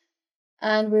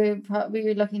 and we're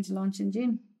looking to launch in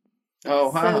June. Oh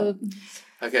wow! So,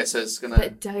 okay, so it's gonna.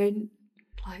 But don't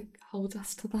hold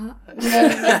us to that. No,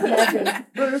 never.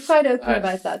 But we're quite open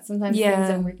about that. Sometimes things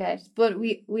don't work out, but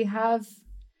we have.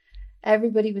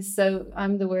 Everybody was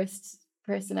I'm the worst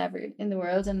person ever in the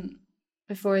world, and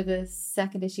before the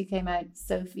second issue came out,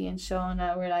 Sophie and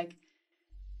Shauna were like,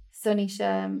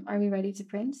 Sonisha, are we ready to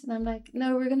print? And I'm like,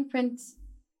 no, we're going to print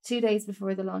 2 days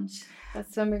before the launch.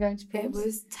 That's when we're going to print. It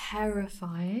was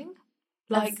terrifying.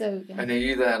 And are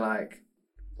you there like,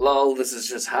 lol, this is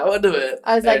just how I do it?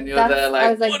 I was like, and you're there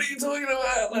like, what are you talking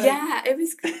about? Like, yeah, it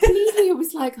was completely, I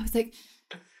was like,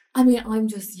 I mean, I'm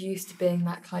just used to being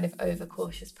that kind of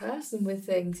overcautious person with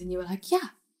things. And you were like, yeah,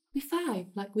 we're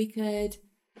fine. Like, we could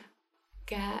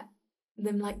get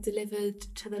them like delivered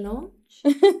to the launch.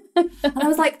 And I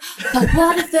was like, but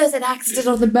what if there's an accident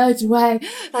on the motorway?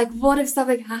 Like, what if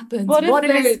something happens? What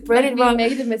if it's spreading wrong?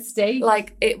 Made a mistake?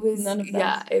 Like, it was none of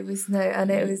that. Yeah, it was no, and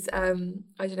it was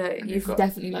I don't know. You've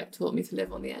definitely like taught me to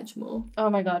live on the edge more. Oh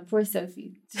my god, poor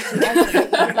Sophie.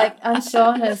 Like, and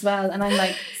Shauna as well. And I'm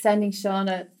like sending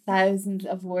Shauna thousands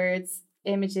of words,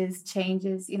 images,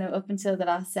 changes, you know, up until the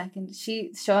last second.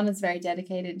 Shauna's very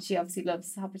dedicated, and she obviously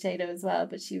loves Hot Potato as well,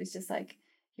 but she was just like,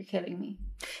 you're killing me.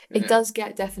 It does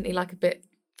get definitely like a bit,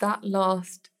 that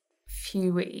last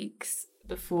few weeks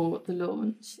before the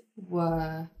launch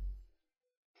were,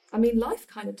 I mean, life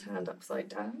kind of turned upside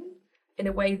down in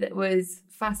a way that was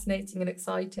fascinating and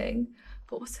exciting,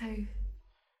 but also,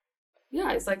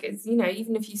 yeah, it's like, it's, you know,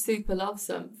 even if you super love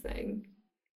something,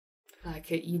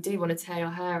 like, you do want to tear your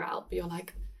hair out, but you're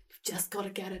like, you've just got to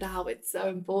get it out. It's so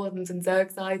important and so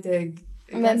exciting.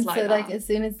 And then, as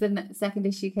soon as the second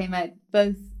issue came out,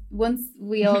 once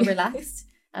we all relaxed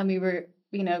and we were,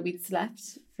 you know, we'd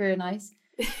slept for a night,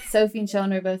 Sophie and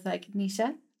Sean were both like,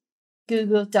 Nisha,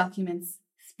 Google Documents,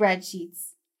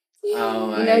 spreadsheets, Oh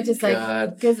my You know, just like,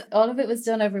 God. because all of it was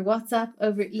done over WhatsApp,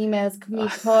 over emails, me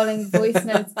calling, voice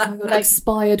notes, like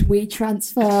Expired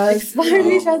WeTransfers.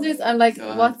 expired transfers. I'm like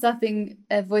God. WhatsApping,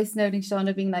 voice noting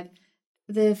Shauna, being like,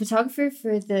 the photographer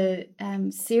for the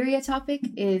Syria topic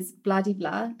is blah de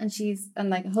blah, and she's and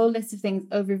like a whole list of things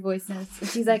over voice notes. And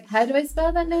she's like, how do I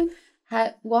spell that name?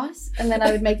 What? And then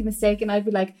I would make a mistake, and I'd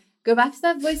be like, go back to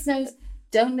that voice note.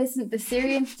 Don't listen. The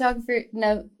Syrian photographer,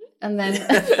 no. And then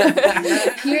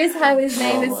here's how his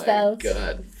name is spelled. Oh my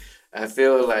God. I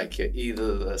feel like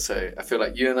you're I feel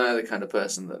like you and I are the kind of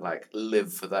person that like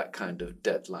live for that kind of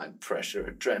deadline pressure,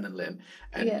 adrenaline,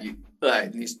 and Yeah. you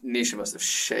like Nisha must have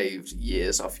shaved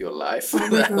years off your life. Oh my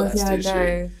That God, last yeah, issue.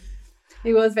 no.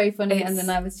 It was very funny, It's- and then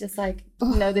I was just like,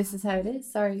 no, this is how it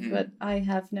is. Sorry, Mm.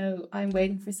 but I'm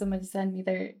waiting for someone to send me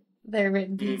their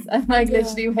written piece. I'm like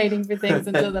literally waiting for things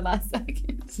until the last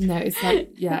second. No, it's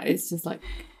like, yeah, it's just like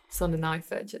it's on a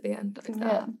knife edge at the end like Yeah.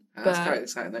 that. That's But- quite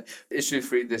exciting. Though. Issue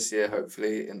 3 this year,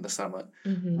 hopefully in the summer.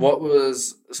 Mhm.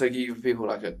 So can you give people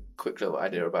like a quick little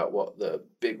idea about what the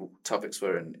big topics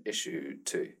were in issue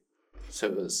 2? So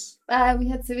it was We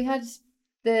had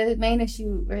the main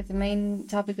issue, or the main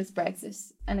topic was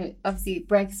Brexit, and obviously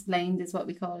Brexplained is what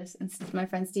we call it. And my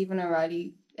friend Stephen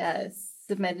O'Reilly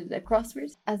submitted a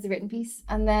crossword as the written piece,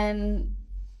 and then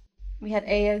we had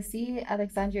AOC,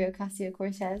 Alexandria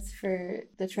Ocasio-Cortez, for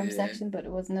the Trump Yeah. section, but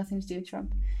it was nothing to do with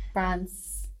Trump.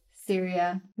 France,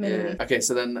 Syria, Middle East. Okay,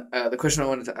 so then the question I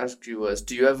wanted to ask you was,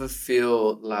 do you ever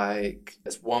feel like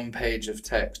there's one page of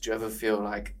text, do you ever feel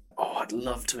like, oh, I'd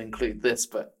love to include this,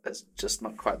 but it's just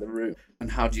not quite the route?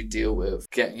 And how do you deal with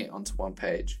getting it onto one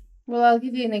page? Well, I'll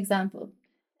give you an example.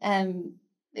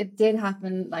 It did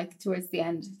happen like towards the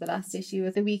end of the last issue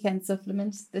with the weekend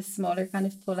supplement, the smaller kind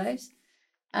of pullout.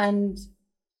 And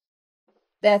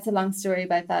that's a long story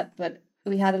about that, but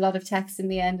we had a lot of text in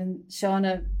the end, and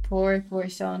Shauna, poor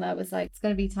Shauna, was like, it's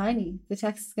going to be tiny. The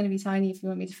text is going to be tiny if you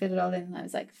want me to fit it all in. And I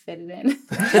was like, fit it in.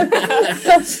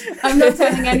 I'm not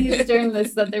telling any of the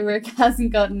journalists that their work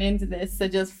hasn't gotten into this, so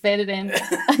just fit it in.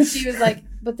 And she was like,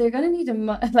 but they're going to need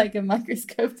a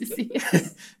microscope to see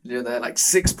it. You're there like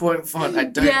 6-point font, I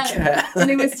don't Yeah. care.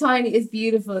 And it was tiny. It's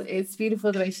beautiful. It's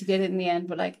beautiful the way she did it in the end,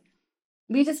 but like,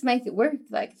 we just make it work.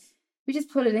 Like, we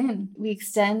just put it in. We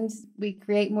extend, we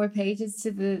create more pages to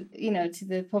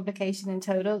the publication in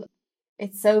total.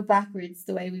 It's so backwards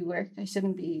the way we work. I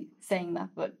shouldn't be saying that,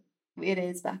 but it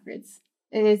is backwards.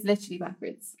 It is literally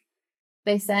backwards.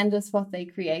 They send us what they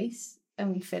create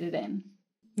and we fit it in.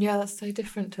 Yeah, that's so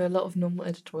different to a lot of normal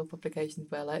editorial publications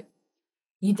where, like,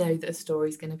 you know that a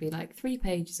story's going to be like 3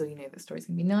 pages, or you know that a story's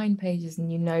going to be 9 pages,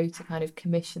 and you know to kind of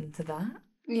commission to that.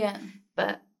 Yeah.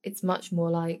 But it's much more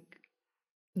like,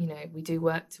 you know, we do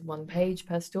work to 1 page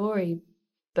per story,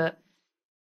 but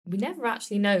we never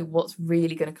actually know what's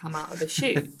really going to come out of a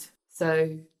shoot.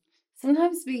 So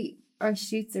Sometimes our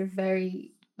shoots are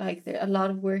very, like, there a lot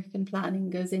of work and planning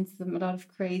goes into them, a lot of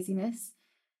craziness,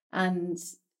 and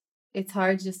it's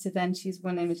hard just to then choose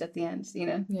one image at the end, you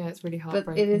know. yeah, it's really But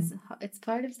heartbreaking. it's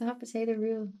part of the hot potato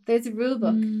rule. There's a rule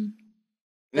book.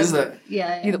 Is there?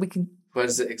 Yeah. Yeah, that we can. Where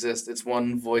does it exist? It's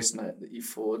one voice note that you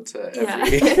forward to Yeah,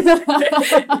 every...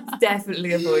 it's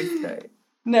definitely a voice note.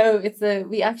 No,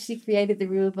 we actually created the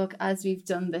rule book as we've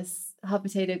done this hot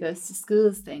potato goes to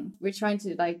schools thing. We're trying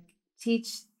to like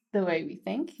teach the way we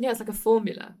think. Yeah, it's like a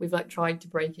formula. We've like tried to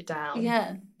break it down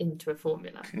Yeah. into a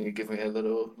formula. Can you give me a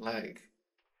little, like...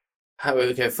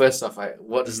 Okay, first off,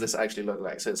 what does this actually look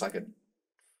like? So it's like a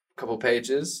couple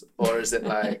pages? Or is it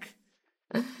like...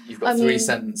 You've got 3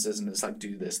 sentences and it's like,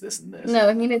 do this, this, and this. No,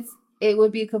 I mean it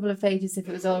would be a couple of pages if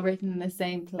it was all written in the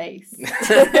same place.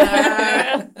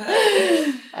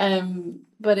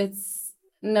 But it's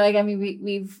no, like, I mean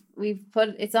we've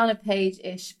put it's on a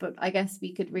page-ish, but I guess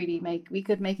we could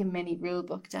make a mini rule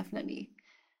book, definitely.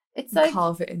 It's like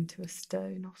Carve it into a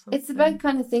stone or something. it's about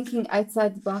kind of thinking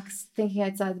outside the box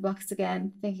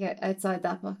again, thinking outside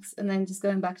that box, and then just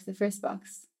going back to the first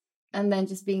box, and then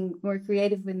just being more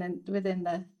creative within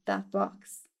that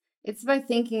box. It's about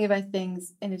thinking about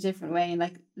things in a different way and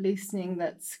like loosening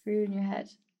that screw in your head.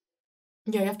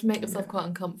 Yeah, you have to make yourself quite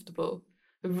uncomfortable.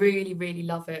 I really, really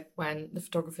love it when the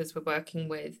photographers we're working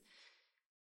with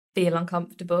feel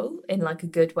uncomfortable in like a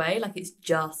good way, like it's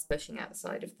just pushing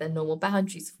outside of their normal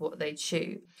boundaries for what they'd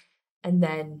shoot. And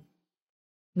then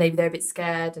maybe they're a bit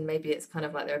scared, and maybe it's kind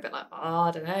of like they're a bit like, I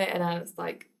don't know. And then it's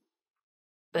like,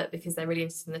 but because they're really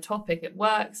interested in the topic, it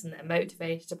works, and they're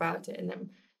motivated about it. And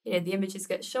then, you know, the images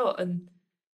get shot, and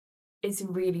it's a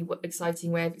really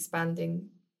exciting way of expanding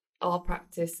our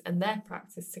practice and their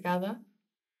practice together.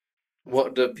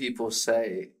 What do people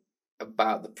say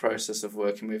about the process of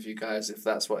working with you guys, if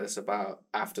that's what it's about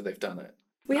after they've done it?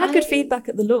 We had good feedback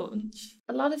at the launch.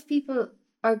 A lot of people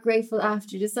are grateful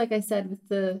after, just like I said with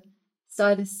the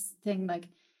stylist thing, like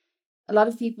a lot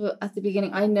of people at the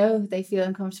beginning, I know they feel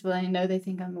uncomfortable. I know they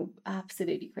think I'm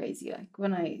absolutely crazy. Like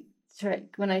when I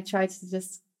try to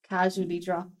just casually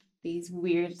drop these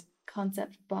weird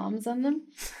concept bombs on them,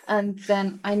 and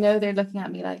then I know they're looking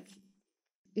at me like,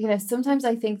 you know, sometimes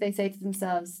I think they say to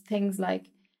themselves things like,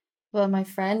 well, my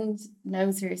friend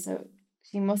knows her, so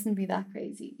she mustn't be that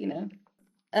crazy, you know.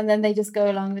 And then they just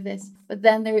go along with it. But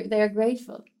then they're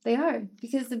grateful. They are,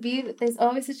 because there's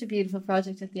always such a beautiful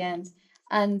project at the end.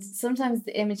 And sometimes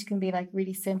the image can be like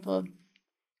really simple,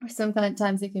 or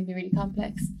sometimes it can be really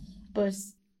complex. But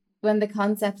when the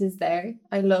concept is there,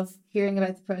 I love hearing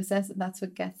about the process, and that's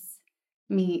what gets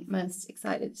me most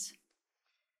excited.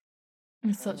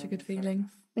 It's such a good feeling.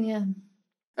 Yeah.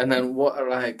 And then what are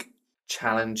like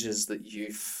challenges that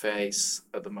you face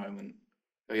at the moment?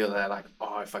 Where you're there like,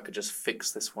 oh, if I could just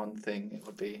fix this one thing, it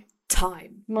would be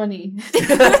Time. Money.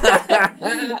 That's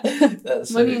Money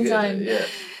so and good, time. yeah.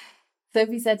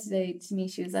 Sophie said today to me,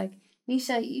 she was like,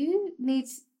 Nisha,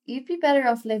 you'd be better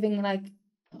off living like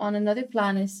on another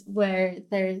planet where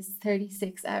there's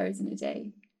 36 hours in a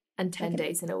day. And 10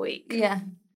 days in a week. Yeah.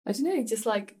 I don't know, just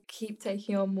like keep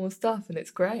taking on more stuff, and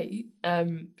it's great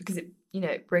because it, you know,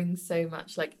 it brings so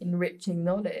much like enriching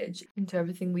knowledge into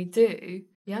everything we do.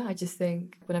 Yeah, I just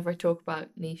think whenever I talk about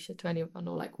Nisha to anyone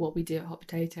or like what we do at Hot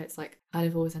Potato, it's like I kind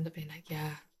of always end up being like,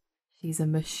 yeah, she's a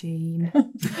machine.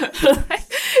 Like,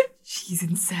 she's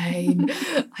insane.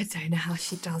 I don't know how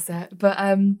she does it, but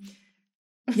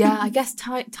yeah, I guess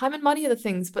time and money are the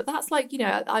things, but that's like, you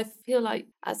know, I feel like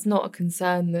that's not a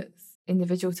concern that's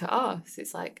individual to us.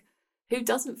 It's like, who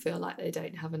doesn't feel like they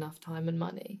don't have enough time and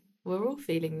money? We're all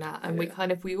feeling that, and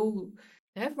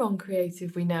everyone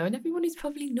creative we know, and everyone who's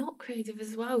probably not creative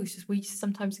as well. It's just we just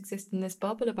sometimes exist in this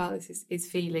bubble about this is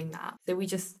feeling that, so we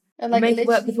just make it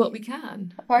work with what we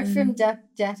can. Apart from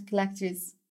debt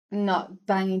collectors not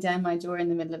banging down my door in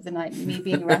the middle of the night and me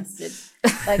being arrested,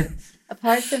 like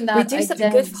apart from that, we do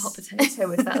something good for Hot Potato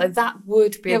with that. Like that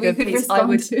would be a good piece.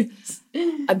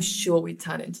 I'm sure we'd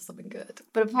turn it into something good.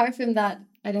 But apart from that,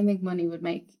 I don't think money would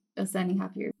make us any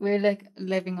happier. We're like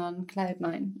living on cloud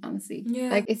nine, honestly. Yeah.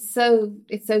 Like it's so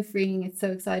freeing, it's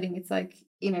so exciting. It's like,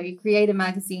 you know, you create a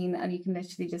magazine and you can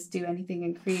literally just do anything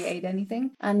and create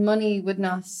anything. And money would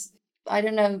not, I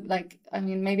don't know, like, I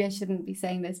mean, maybe I shouldn't be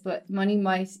saying this, but money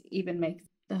might even make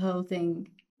the whole thing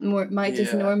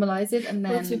just normalize it. And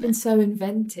then we've been so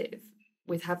inventive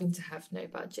with having to have no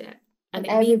budget. And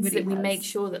it means that we make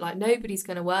sure that like nobody's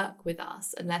going to work with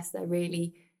us unless they're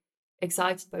really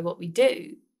excited by what we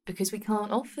do, because we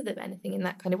can't offer them anything in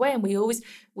that kind of way. And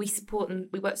we support them.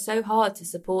 We work so hard to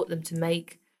support them to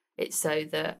make it so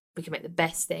that we can make the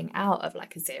best thing out of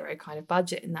like a zero kind of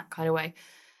budget in that kind of way.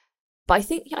 But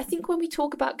I think when we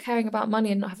talk about caring about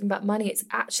money and not having about money, it's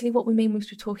actually what we mean when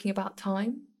we're talking about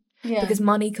time. Yeah. Because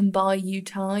money can buy you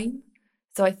time.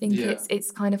 So I think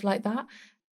it's kind of like that.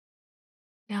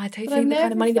 Yeah, I totally think the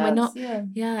kind of money that we're not.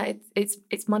 Yeah,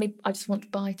 it's money. I just want to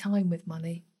buy time with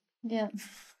money. Yeah,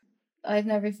 I've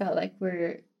never felt like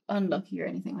we're unlucky or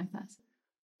anything like that.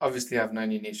 Obviously, I've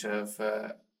known you, Nisha,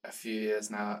 for a few years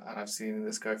now, and I've seen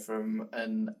this go from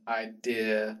an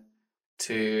idea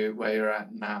to where you're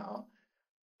at now.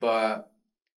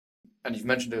 And you've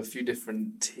mentioned a few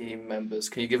different team members.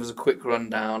 Can you give us a quick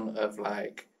rundown of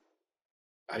like?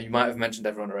 You might have mentioned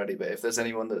everyone already, but if there's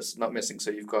anyone that's not missing,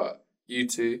 so you've got you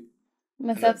two.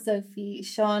 Myself, Sophie.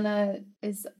 Shauna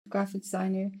is a graphic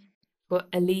designer. Got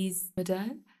Elise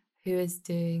Madden, who is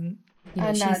doing,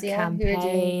 and she's Nadia,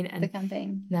 campaign, and the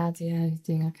campaign. Nadia, who's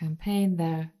doing our campaign.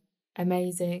 They're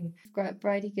amazing. We've got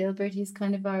Bridie Gilbert, who's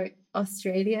kind of our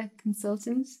Australia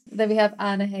consultant. Then we have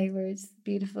Anna Hayward,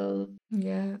 beautiful,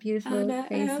 Anna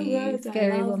crazy, Hayward,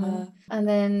 scary woman. Her. And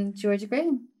then Georgia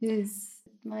Graham, who's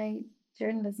my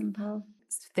journalism pal.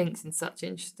 Thinks in such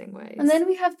interesting ways. And then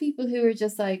we have people who are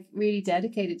just like really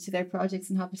dedicated to their projects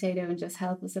in Hot Potato and just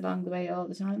help us along the way all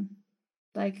the time.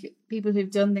 Like people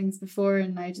who've done things before,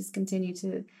 and I just continue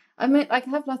to. I mean, I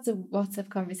have lots of WhatsApp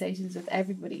conversations with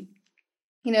everybody.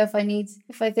 You know,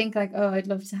 if I think like, oh, I'd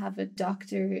love to have a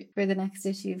doctor for the next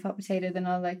issue of Hot Potato, then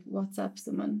I'll like WhatsApp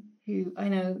someone who I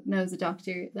know knows a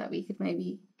doctor that we could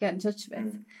maybe get in touch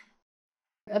with.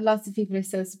 Lots of people are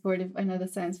so supportive. I know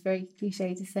that sounds very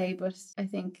cliche to say, but I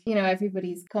think, you know,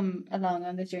 everybody's come along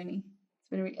on the journey. It's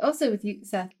Also with you,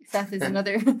 Seth. Seth is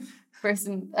another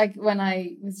person. Like when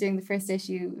I was doing the first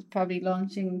issue, it was probably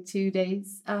launching 2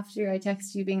 days after, I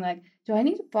texted you being like, do I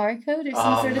need a barcode or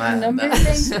some sort of number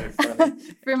thing so funny.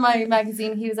 for my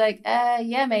magazine? He was like,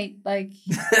 yeah, mate, like,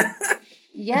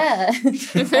 yeah.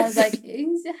 I was like,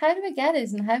 how do I get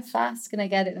it and how fast can I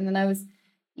get it? And then I was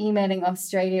emailing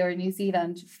Australia or New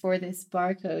Zealand for this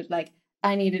barcode, like,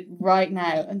 I need it right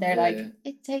now. And they're like,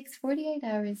 it takes 48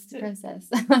 hours to process.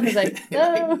 I was like,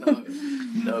 no.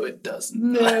 No, it doesn't.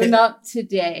 No, not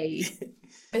today.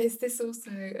 Is this also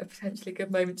a potentially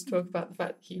good moment to talk about the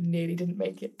fact that you nearly didn't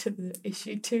make it to the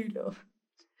issue 2 law?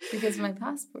 Because of my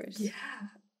passport. Yeah.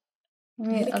 I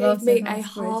mean, You I gave lost me my a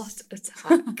passport. heart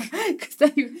attack.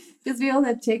 Because we all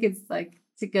had tickets like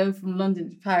to go from London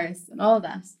to Paris and all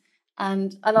that.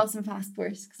 And I lost my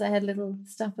passport because I had a little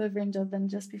stopover in Dublin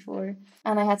just before.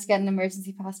 And I had to get an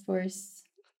emergency passport.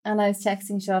 And I was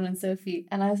texting Sean and Sophie.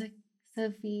 And I was like,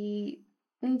 Sophie,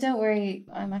 don't worry.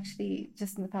 I'm actually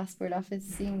just in the passport office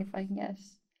seeing if I can get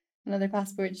another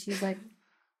passport. And she's like,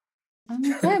 I'm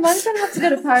going to have to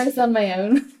go to Paris on my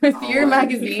own with your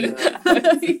magazine.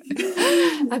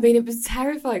 I mean, it was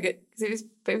terrifying because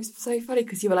it was so funny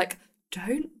because you were like,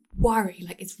 don't worry,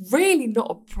 like it's really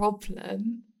not a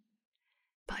problem.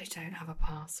 But I don't have a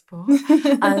passport.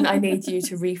 And I need you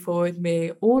to re-forward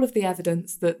me all of the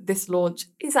evidence that this launch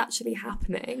is actually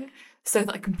happening so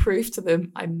that I can prove to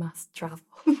them I must travel.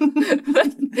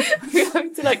 We're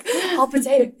going to like, hot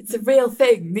potato, it's a real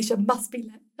thing. Nisha must be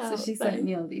let out. So she sent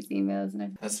me all these emails and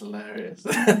everything. That's hilarious.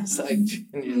 It's like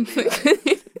genuinely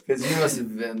because you must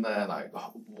have been there like,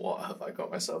 oh, what have I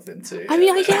got myself into? I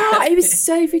mean, yeah, it was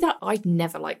so freaked out. I'd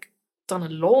never like done a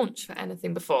launch for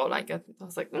anything before. Like I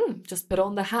was like, just put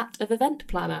on the hat of event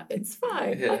planner. It's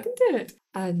fine. Yeah. I can do it.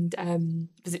 And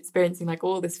was experiencing like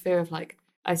all this fear of like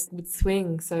I would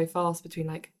swing so fast between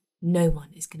like no one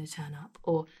is going to turn up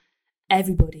or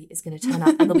everybody is going to turn up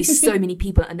and there'll be so many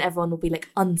people and everyone will be like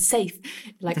unsafe,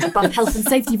 like above health and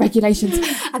safety regulations,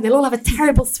 and they'll all have a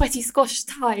terrible sweaty squash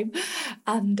time.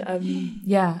 And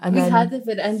yeah, and We then had it,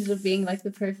 but it ended up being like the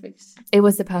perfect. it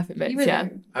was the perfect mix. You were Yeah.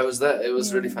 there. I was there. It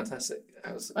was Yeah. really fantastic.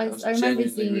 I was I remember genuinely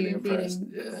seeing really you impressed.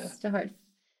 feeling Yeah. just a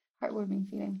heartwarming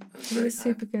feeling. It was It very was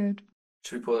super good.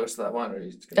 Should we pour the rest of that wine? Or are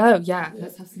you just gonna... Oh yeah,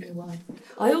 let's have some more wine.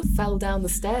 I all fell down the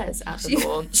stairs at the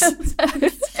launch.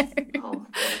 Oh,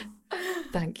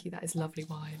 Thank you, that is lovely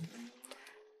wine.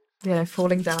 You know,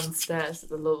 falling down the stairs at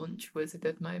the launch was a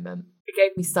good moment. It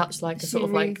gave me such like a She sort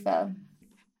of really like fell.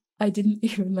 I didn't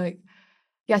even like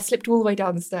I slipped all the way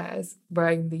down the stairs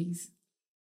wearing these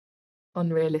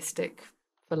unrealistic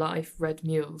for life red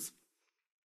mules.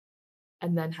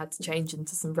 And then had to change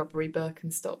into some rubbery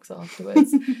Birkenstocks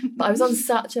afterwards. But I was on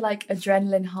such a like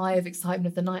adrenaline high of excitement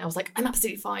of the night. I was like, I'm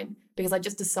absolutely fine because I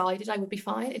just decided I would be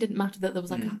fine. It didn't matter that there was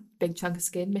like a big chunk of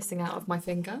skin missing out of my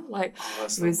finger. Like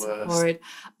that's it the was worst. horrid.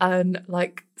 And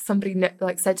like somebody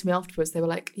like said to me afterwards, they were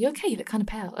like, "You okay? You look kind of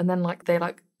pale." And then like they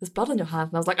like, "There's blood on your hand,"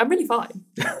 and I was like, "I'm really fine,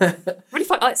 really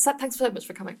fine." Like, thanks so much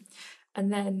for coming.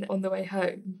 And then on the way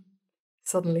home,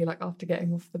 suddenly like after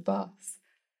getting off the bus,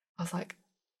 I was like,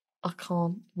 I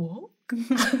can't walk.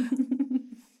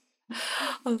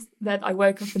 Then I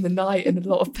woke up in the night in a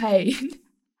lot of pain.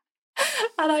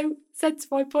 And I said to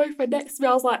my boyfriend next to me,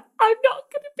 I was like, I'm not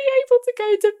going to be able to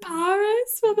go to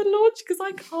Paris for the launch because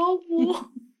I can't walk.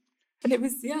 And it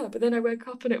was, but then I woke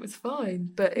up and it was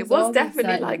fine. But it It's all was the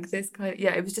definitely excitement. like this kind of,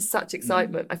 it was just such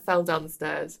excitement. I fell down the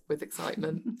stairs with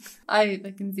excitement. I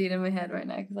can see it in my head right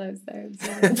now because I was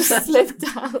there. Just slipped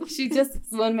down. She just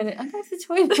 1 minute, I'm going to the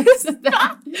toilet.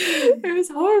 It was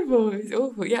horrible. It was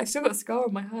awful. Yeah, I've still got a scar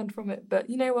on my hand from it. But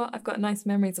you know what? I've got nice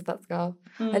memories of that scar.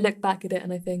 I look back at it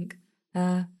and I think,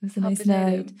 it was a Hot nice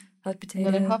potato. night. Hot potato.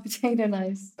 Another hot potato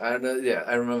nice. I know. Yeah,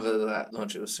 I remember that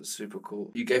launch. It was super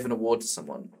cool. You gave an award to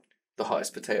someone, the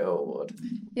hottest potato award.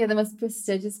 Yeah, the most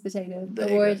prestigious potato There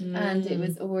you award, go. and it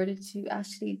was awarded to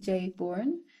Ashley J.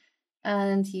 Bourne,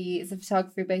 and he is a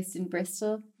photographer based in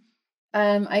Bristol.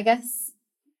 I guess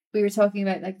we were talking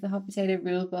about like the hot potato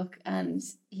rule book, and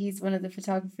he's one of the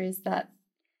photographers that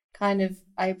kind of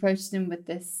I approached him with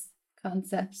this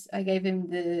concept. I gave him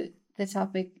the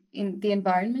topic in the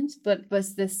environment, but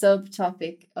was the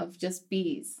subtopic of just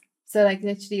bees. So like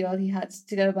literally all he had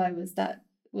to go by was that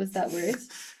word.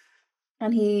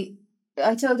 And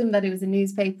I told him that it was a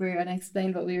newspaper and I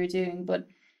explained what we were doing, but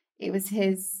it was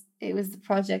the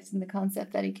project and the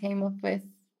concept that he came up with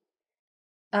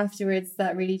afterwards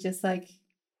that really just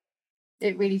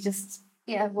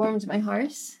warmed my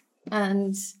heart.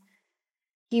 And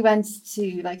he went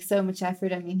to like so much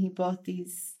effort. I mean, he bought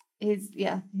these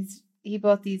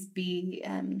bee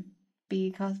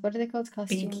what are they called?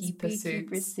 Costumes?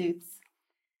 Beekeeper suits.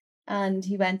 And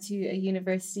he went to a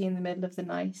university in the middle of the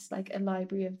night, like a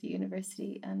library of the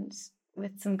university, and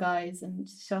with some guys, and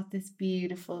shot this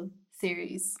beautiful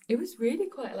series. It was really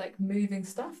quite like moving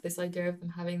stuff, this idea of them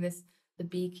having the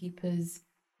beekeepers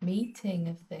meeting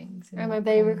of things. I remember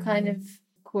they were kind of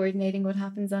coordinating what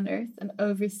happens on Earth and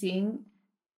overseeing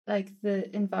like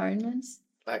the environment.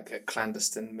 Like a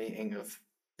clandestine meeting of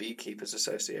beekeepers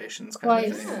associations kind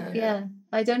Quite, of thing. yeah.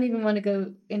 I don't even want to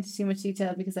go into too much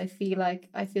detail because I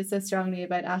feel so strongly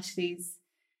about Ashley's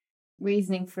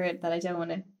reasoning for it that I don't want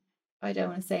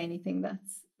to say anything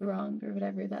that's wrong or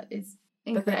whatever that is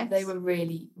incorrect. But they were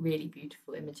really, really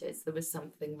beautiful images. There was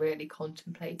something really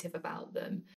contemplative about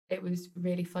them. It was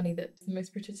really funny that the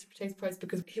most British Potato Prize,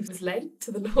 because he was late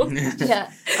to the launch.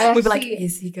 Yeah. We were like,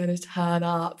 is he going to turn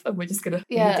up? And we're just going to...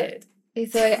 Yeah. He did.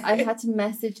 So I had to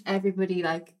message everybody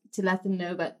like to let them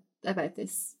know about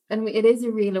this. And it is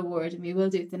a real award and we will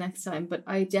do it the next time. But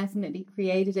I definitely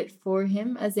created it for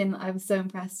him, as in I was so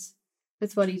impressed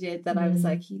with what he did that I was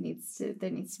like, there needs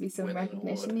to be some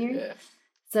recognition here. Yeah.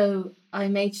 So I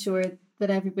made sure that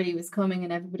everybody was coming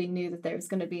and everybody knew that there was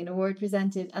going to be an award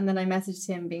presented. And then I messaged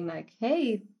him being like,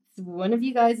 hey, one of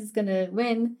you guys is going to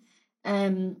win.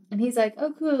 And he's like,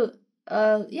 oh, cool.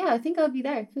 Yeah, I think I'll be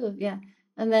there. Cool. Yeah.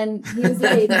 And then he was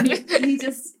late.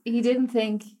 he didn't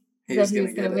think that he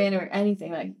was going to win or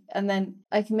anything. Like, and then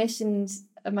I commissioned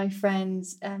my friend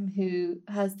who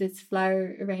has this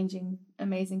flower arranging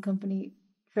amazing company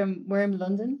from Worm,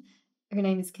 London. Her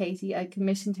name is Katie. I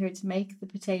commissioned her to make the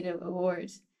potato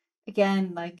award.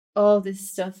 Again, like all this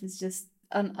stuff is just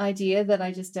an idea that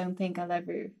I just don't think I'll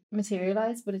ever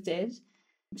materialize, but it did.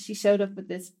 She showed up with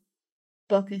this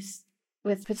bucket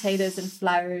with potatoes and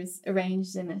flowers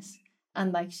arranged in it.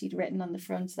 And like she'd written on the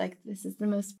front, like, this is the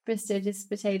most prestigious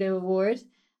potato award.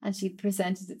 And she'd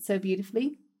presented it so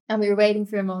beautifully. And we were waiting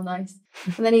for him all night.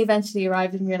 And then he eventually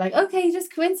arrived and we were like, okay,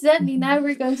 just coincidentally, now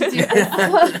we're going to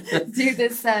do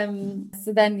this.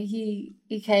 So then he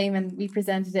came and we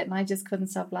presented it and I just couldn't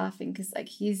stop laughing because like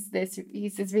he's this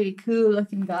really cool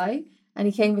looking guy. And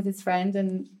he came with his friend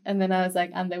and then I was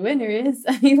like, and the winner is,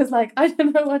 and he was like, I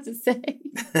don't know what to say.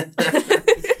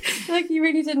 Like he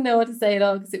really didn't know what to say at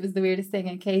all because it was the weirdest thing.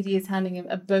 And Katie is handing him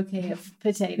a bouquet of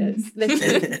potatoes,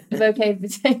 literally a bouquet of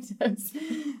potatoes.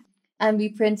 And we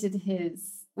printed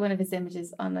one of his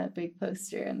images on a big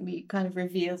poster and we kind of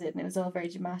revealed it and it was all very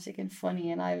dramatic and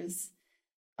funny. And I was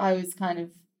I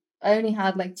only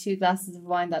had like 2 glasses of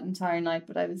wine that entire night,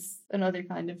 but I was another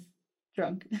kind of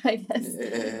drunk, I guess.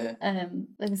 Yeah.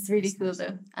 It was really cool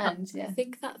though. And yeah. I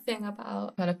think that thing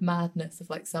about kind of madness of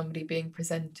like somebody being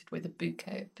presented with a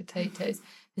bouquet of potatoes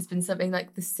has been something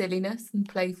like the silliness and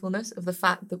playfulness of the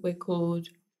fact that we're called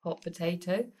hot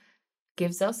potato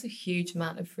gives us a huge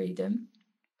amount of freedom.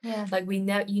 Yeah. Like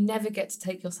you never get to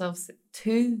take yourself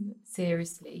too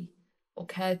seriously or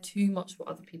care too much what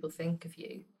other people think of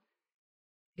you.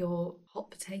 You're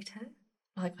hot potato.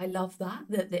 Like I love that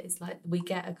it's like we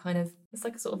get a kind of, it's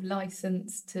like a sort of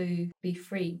license to be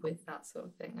free with that sort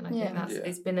of thing. And I think that's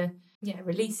it's been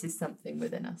releases something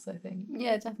within us, I think.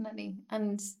 Yeah, definitely.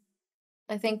 And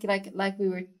I think like we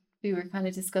were kind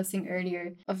of discussing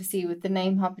earlier, obviously with the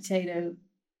name Hot Potato,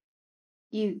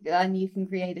 you can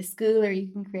create a school or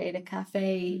you can create a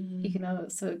cafe. You can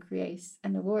also create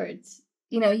an award.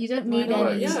 You know, you don't need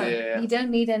you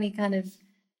don't need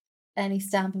any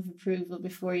stamp of approval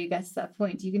before you get to that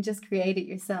point. You can just create it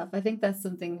yourself. I think that's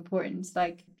something important,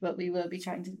 like what we will be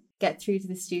trying to get through to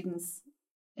the students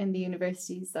in the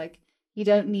universities. Like you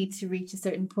don't need to reach a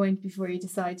certain point before you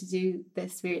decide to do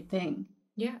this weird thing.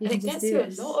 Yeah, and it gets you a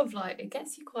lot of it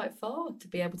gets you quite far to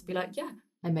be able to be like, yeah,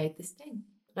 I made this thing.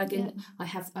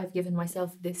 I've given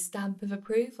myself this stamp of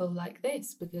approval like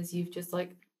this because you've just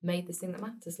like made this thing that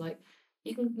matters. Like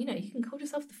you can call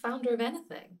yourself the founder of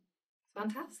anything.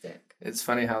 Fantastic. It's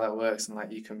funny how that works, and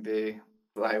like you can be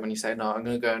like when you say, no, I'm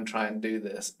going to go and try and do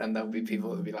this, and there'll be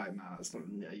people that'll be like, no, that's not,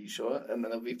 are you sure? And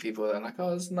then there'll be people that are like,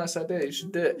 oh, it's a nice idea, you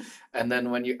should do it. And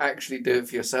then when you actually do it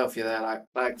for yourself, you're there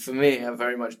like for me, I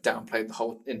very much downplayed the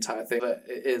whole entire thing, but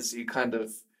it is, you kind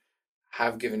of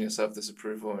have given yourself this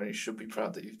approval and you should be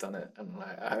proud that you've done it. And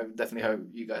like I definitely hope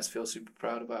you guys feel super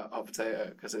proud about Hot Potato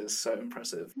because it's so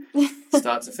impressive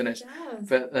start to finish. Yes.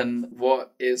 But then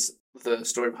what is the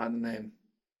story behind the name?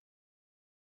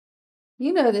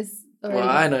 You know this already. Well,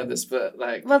 I know this, but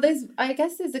like, well, I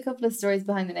guess there's a couple of stories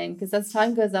behind the name because as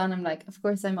time goes on, I'm like, of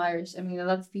course I'm Irish. I mean, a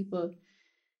lot of people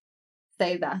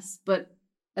say that, but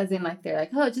as in like they're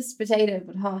like, oh, just potato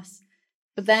but hot.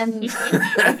 But then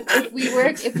if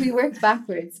we work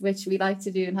backwards, which we like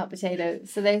to do in Hot Potato,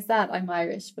 so there's that, I'm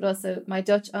Irish, but also my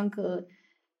Dutch uncle,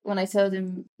 when I told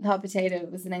him Hot Potato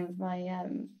was the name of my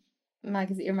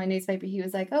magazine or my newspaper, he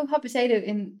was like, oh, Hot Potato,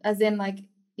 as in like,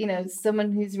 you know,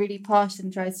 someone who's really posh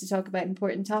and tries to talk about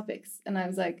important topics. And I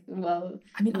was like, well,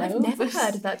 I mean, no, I've never but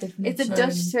heard of that definition. it's a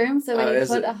Dutch term. So when you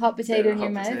put a hot potato in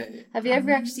your mouth, have you ever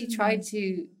actually tried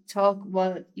to talk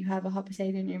while you have a hot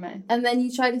potato in your mouth? And then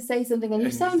you try to say something and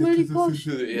you sound really posh.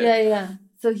 Yeah.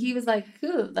 So he was like,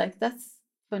 cool, like that's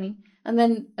funny. And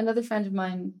then another friend of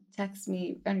mine texted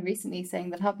me only recently saying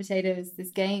that Hot Potato is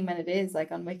this game, and it is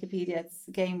like on Wikipedia, it's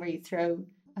a game where you throw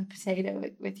a potato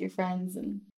with your friends,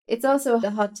 and it's also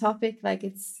a hot topic, like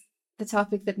it's the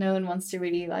topic that no one wants to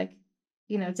really like,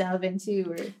 you know, delve into.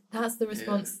 Or that's the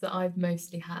response that I've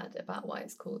mostly had about why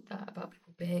it's called that, about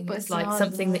people being, but it's like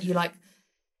something that you like,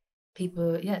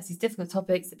 people, it's these difficult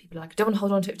topics that people are like, don't want to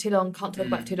hold on to it too long, can't talk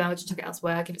about it too long, just chuck it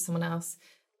elsewhere, give it to someone else.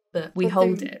 But we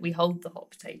hold the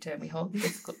hot potato, and we hold the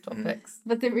difficult topics.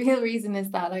 But the real reason is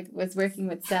that I was working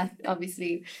with Seth,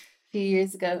 obviously, a few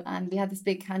years ago, and we had this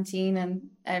big canteen, and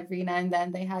every now and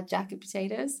then they had jacket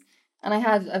potatoes. And I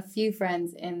had a few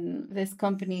friends in this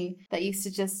company that used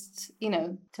to just, you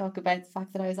know, talk about the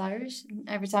fact that I was Irish. And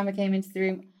every time I came into the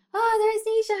room, oh, there's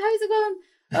Nisha, how's it going?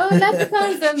 Oh,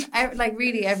 leprechauns. And like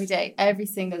really every day, every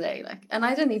single day. Like, and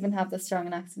I don't even have that strong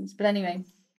an accent. But anyway,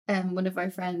 one of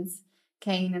our friends,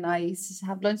 Kane, and I used to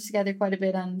have lunch together quite a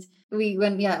bit, and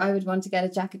I would want to get a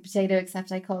jacket potato,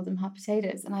 except I called them hot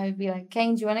potatoes, and I would be like,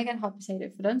 Kane, do you want to get hot potato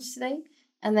for lunch today?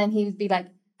 And then he would be like,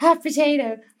 hot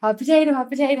potato, hot potato, hot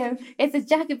potato, it's a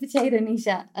jacket potato,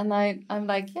 Nisha. And I'm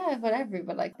like, yeah, whatever,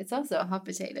 but like it's also a hot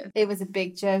potato. It was a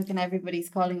big joke, and everybody's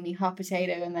calling me hot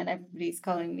potato, and then everybody's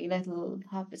calling me little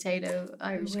hot potato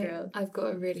Irish girl. I've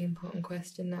got a really important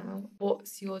question now.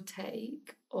 What's your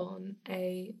take on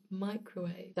a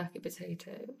microwave jacket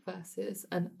potato versus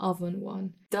an oven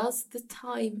one? Does the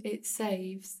time it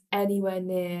saves anywhere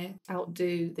near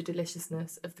outdo the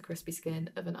deliciousness of the crispy skin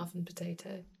of an oven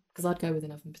potato? Because I'd go with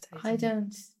an oven potato. I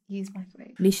don't use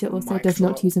microwave. Nisha also does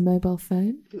not use a mobile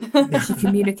phone. She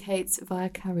communicates via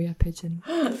carrier pigeon.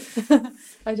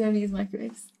 I don't use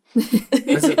microwaves.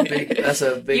 That's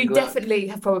a big. You definitely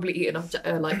have probably eaten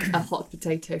like a hot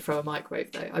potato from a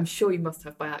microwave, though. I'm sure you must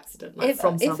have by accident, like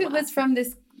from somewhere. If it was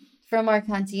from our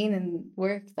canteen and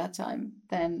work that time,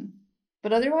 then.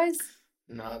 But otherwise.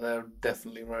 No, they're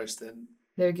definitely roasted.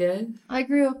 They're good. I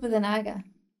grew up with an aga.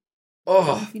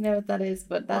 Oh, if you know what that is,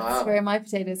 but that's where my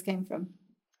potatoes came from.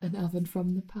 An oven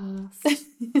from the past.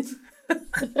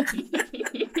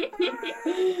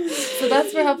 So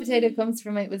that's where hot potato comes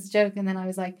from. It was a joke, and then I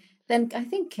was like, then I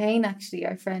think Kane, actually,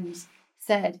 our friend,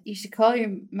 said you should call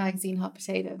your magazine Hot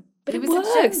Potato. But it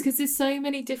works because there's so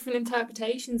many different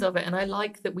interpretations of it, and I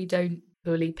like that we don't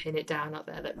fully pin it down up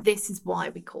there that this is why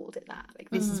we called it that.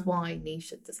 Like this is why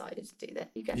Nisha decided to do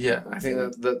that. I think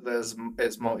that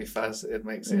it's multifaceted. It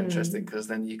makes it interesting because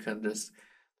then you can just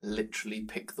literally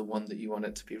pick the one that you want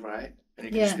it to be right, and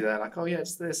you can just be there like, oh yeah,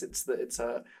 it's this. It's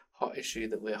a hot issue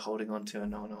that we're holding on to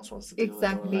and no one else wants to deal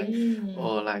with.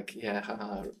 Or like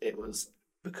it was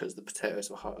because the potatoes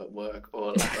were hot at work,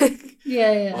 or like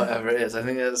whatever it is. I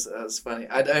think that's funny.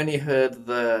 I'd only heard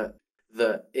that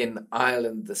in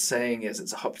Ireland the saying is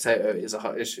it's a hot potato is a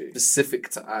hot issue specific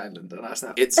to Ireland, and I was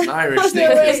like, it's an Irish thing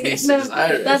because Nisha's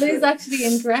Irish. That is actually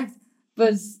incorrect,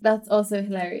 but that's also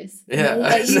hilarious. Yeah,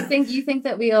 like you think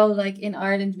that we all like in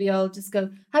Ireland we all just go,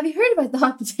 have you heard about the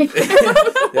hot potato?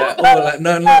 Or like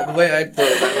no, the way I thought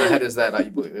it in my head is that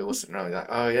like we all sitting around like,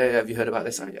 oh yeah, have you heard about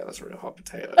this? Oh yeah, that's a real hot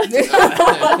potato.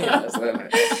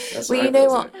 Well, you know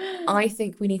what? I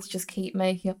think we need to just keep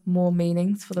making up more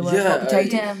meanings for the word hot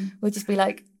potato. We'll just be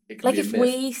like if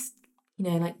we,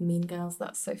 like Mean Girls,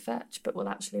 that's so fetch, but we'll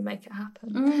actually make it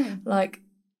happen. Like,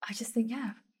 I just think,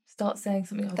 start saying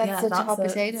something like, that's such a hot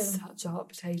potato. Such a hot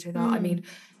potato. That I mean,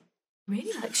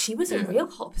 really, like she was a real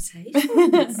hot potato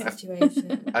in that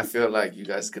situation. I feel like you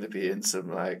guys are going to be in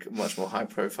some like much more high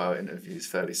profile interviews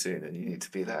fairly soon, and you need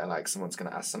to be there. Like someone's going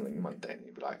to ask something mundane, and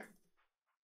you'd be like,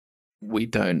 we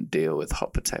don't deal with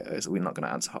hot potatoes. We're not going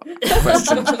to answer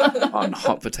questions on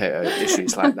hot potato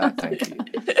issues like that. Thank you.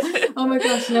 Oh my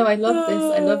gosh, no, I love this.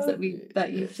 I love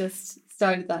that you've just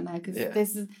started that now, because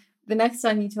this is the next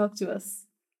time you talk to us,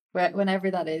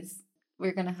 whenever that is,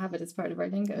 we're going to have it as part of our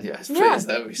lingo. Yes, please.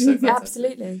 That would be so fantastic.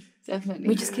 Absolutely. Definitely.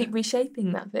 We just keep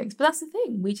reshaping that thing. But that's the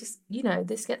thing. We just, we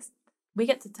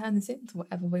get to turn this into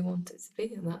whatever we want it to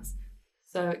be, and that's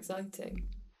so exciting.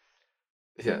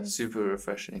 Yeah, super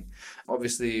refreshing.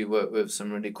 Obviously, you work with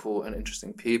some really cool and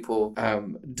interesting people.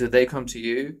 Do they come to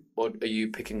you, or are you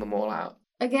picking them all out?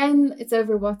 Again, it's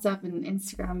over WhatsApp and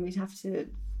Instagram. We'd have to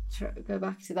go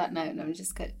back to that now. No, I'm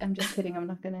just kidding. I'm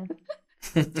not gonna.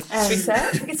 Should we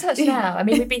search? We can search now. I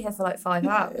mean, we'd be here for like 5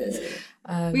 hours.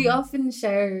 We often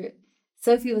share.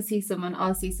 Sophie will see someone,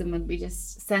 I'll see someone. We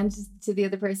just send to the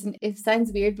other person. It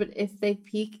sounds weird, but if they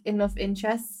pique enough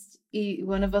interest,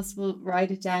 one of us will write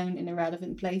it down in a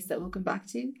relevant place that we'll come back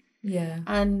to. Yeah.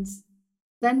 And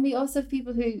then we also have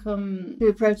people who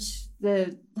approach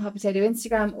the Hot Potato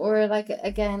Instagram, or like,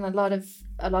 again, a lot of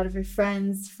our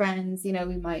friends, you know,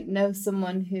 we might know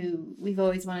someone who we've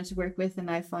always wanted to work with, and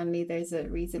now finally there's a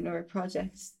reason or a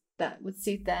project that would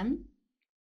suit them.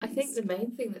 I think the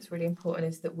main thing that's really important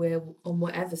is that we're on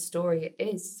whatever story it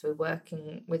is, we're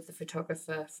working with the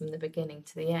photographer from the beginning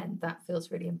to the end. That feels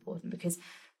really important, because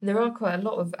there are quite a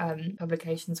lot of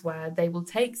publications where they will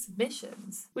take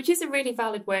submissions, which is a really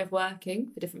valid way of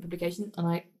working for different publications. And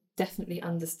I definitely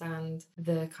understand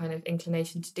the kind of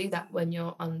inclination to do that when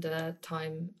you're under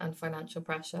time and financial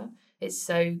pressure. It's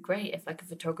so great if like a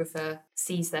photographer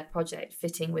sees their project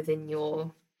fitting within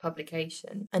your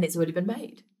publication and it's already been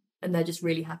made, and they're just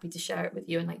really happy to share it with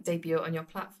you and like debut it on your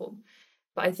platform.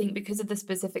 But I think because of the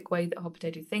specific way that Hot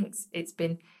Potato thinks,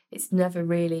 it's never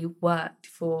really worked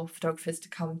for photographers to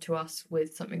come to us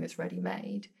with something that's ready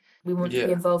made. We want to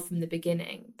be involved from the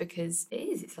beginning, because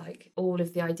it's like all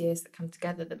of the ideas that come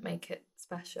together that make it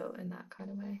special in that kind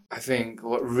of way. I think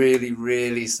what really,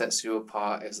 really sets you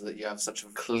apart is that you have such a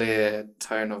clear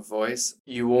tone of voice.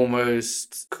 You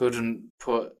almost couldn't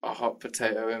put a Hot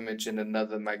Potato image in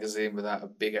another magazine without a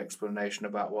big explanation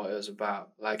about what it was about.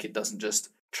 Like, it doesn't just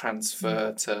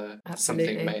transfer to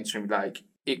something mainstream. Like,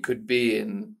 it could be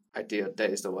in Idea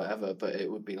Dazed or whatever, but it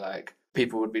would be like,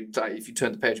 people would be like, if you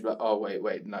turn the page, you'd be like, oh,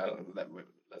 wait, no,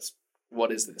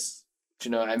 what is this? Do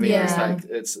you know what I mean? Yeah.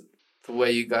 It's the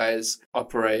way you guys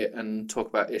operate and talk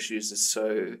about issues is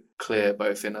so clear,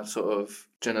 both in a sort of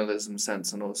journalism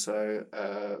sense and also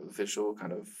a visual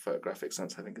kind of photographic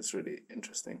sense. I think it's really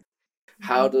interesting.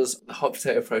 How does the Hot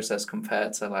Potato process compare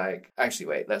to actually,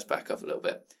 wait, let's back up a little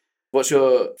bit. What's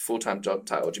your full-time job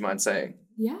title? Do you mind saying?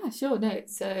 Yeah, sure. No,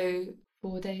 so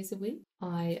 4 days a week.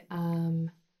 I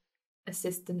am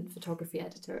assistant photography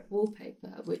editor at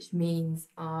Wallpaper, which means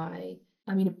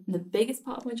the biggest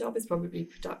part of my job is probably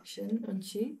production on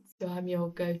shoots. So I'm your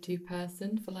go-to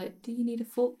person for do you need a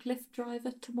forklift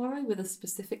driver tomorrow with a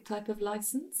specific type of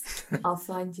license? I'll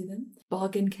find you them.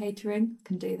 Bargain catering,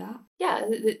 can do that. Yeah,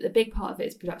 the big part of it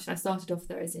is production. I started off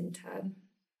there as intern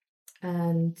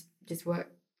and just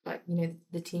worked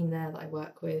the team there that I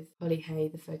work with, Holly Hay,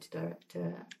 the photo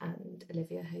director, and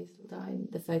Olivia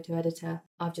Hazeldine, the photo editor.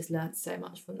 I've just learned so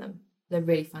much from them. They're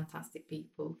really fantastic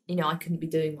people. You know, I couldn't be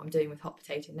doing what I'm doing with Hot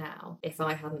Potato now if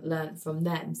I hadn't learned from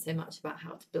them so much about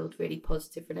how to build really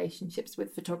positive relationships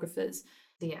with photographers.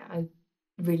 So yeah, I'm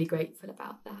really grateful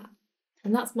about that.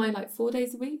 And that's my 4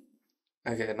 days a week.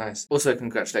 Okay, nice. Also,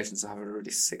 congratulations on having a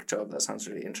really sick job. That sounds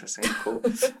really interesting and cool.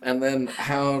 And then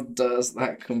how does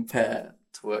that compare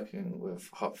to working with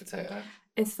Hot Potato?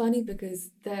 It's funny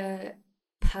because they're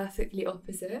perfectly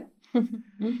opposite in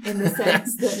the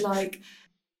sense that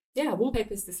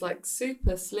Wallpaper's this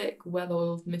super slick,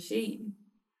 well-oiled machine.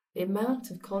 The amount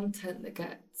of content that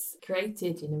gets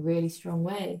created in a really strong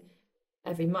way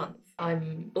every month,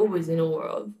 I'm always in awe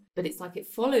of. But it's it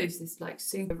follows this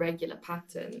super regular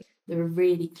pattern. There are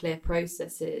really clear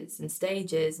processes and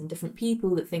stages and different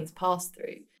people that things pass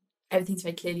through. Everything's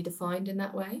very clearly defined in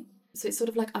that way. So it's sort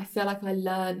of I feel like I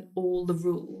learn all the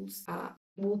rules at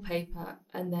Wallpaper,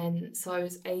 and then so I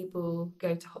was able to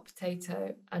go to Hot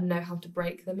Potato and know how to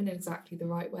break them in exactly the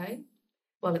right way,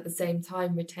 while at the same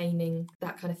time retaining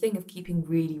that kind of thing of keeping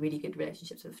really, really good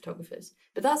relationships with photographers.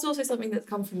 But that's also something that's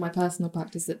come from my personal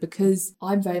practice, that because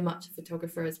I'm very much a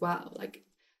photographer as well,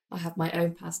 I have my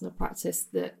own personal practice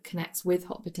that connects with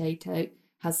Hot Potato,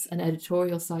 has an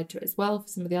editorial side to it as well for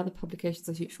some of the other publications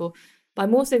I shoot for. But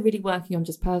I'm also really working on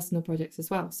just personal projects as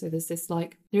well. So there's this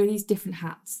there are these different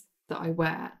hats that I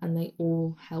wear, and they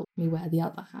all help me wear the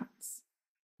other hats.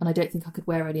 And I don't think I could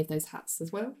wear any of those hats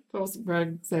as well if I wasn't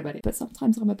wearing so many. But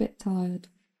sometimes I'm a bit tired.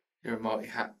 You're a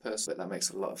multi-hat person. That makes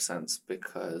a lot of sense,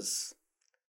 because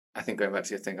I think going back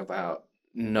to your thing about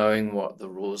knowing what the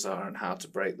rules are and how to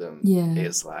break them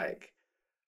is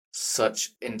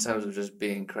such, in terms of just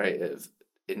being creative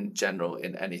in general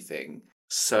in anything,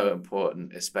 so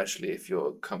important, especially if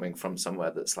you're coming from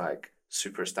somewhere that's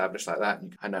super established like that.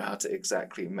 I know how to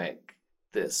exactly make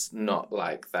this not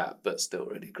like that, but still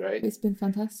really great. It's been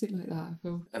fantastic like that. I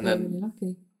feel really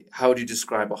lucky. How would you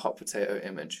describe a Hot Potato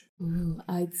image? Ooh,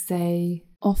 I'd say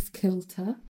off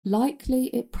kilter. Likely,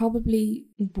 it probably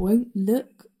won't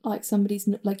look like somebody's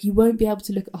like, you won't be able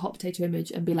to look at a hot potato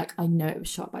image and be like, I know it was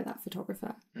shot by that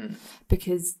photographer.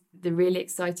 Because the really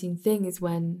exciting thing is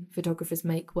when photographers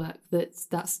make work that's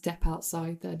that step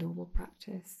outside their normal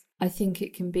practice. I think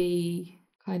it can be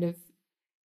kind of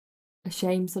a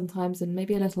shame sometimes, and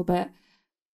maybe a little bit,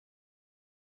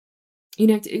 you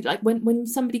know, like when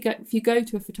somebody if you go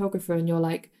to a photographer and you're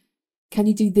like, can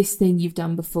you do this thing you've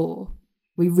done before?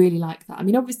 We really like that. I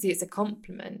mean, obviously it's a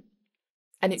compliment,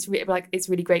 and it's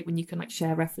really great when you can like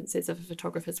share references of a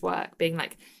photographer's work, being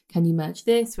like, can you merge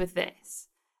this with this?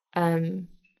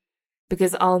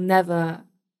 Because I'll never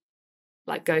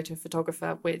like go to a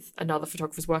photographer with another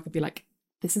photographer's work and be like,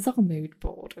 this is our mood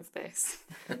board of this.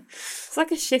 It's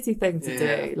like a shitty thing to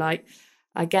do. Like,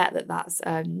 I get that that's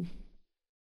I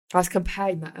was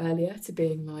comparing that earlier to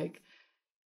being like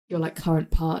your like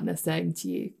current partner saying to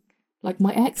you, like,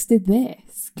 my ex did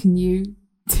this, can you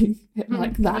do it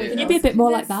like that? Can you be a bit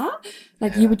more like that?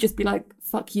 Like, you would just be like,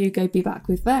 fuck you, go be back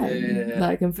with them.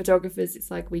 Like, and photographers,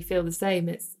 it's like we feel the same.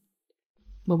 It's,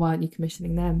 well, why aren't you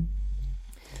commissioning them?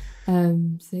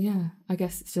 So yeah, I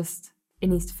guess it's just, it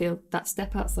needs to feel that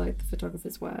step outside the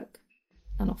photographer's work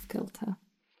and off kilter.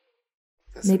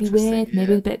 That's maybe weird,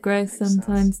 maybe a bit gross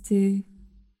sometimes too.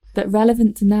 But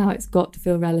relevant to now, it's got to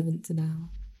feel relevant to now.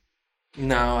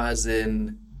 Now, as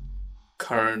in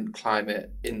current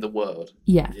climate in the world.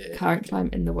 Yeah, current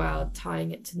climate in the world,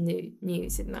 tying it to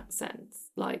news in that sense.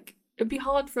 Like, it'd be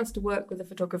hard for us to work with a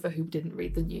photographer who didn't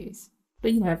read the news.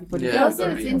 But, you know, everybody does.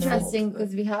 Also, it's interesting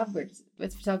because we have worked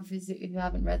with photographers who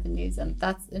haven't read the news, and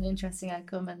that's an interesting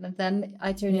outcome. And then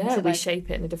I turn into we like shape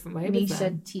it in a different way.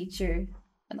 Misha teacher,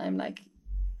 and I'm like,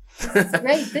 this is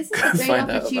great. This is a great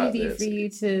opportunity for you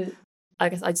to. I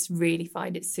guess I just really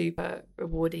find it super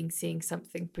rewarding seeing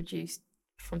something produced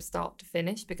from start to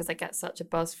finish, because I get such a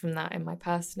buzz from that in my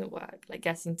personal work, like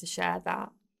getting to share that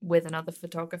with another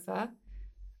photographer.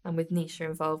 And with Nisha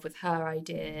involved with her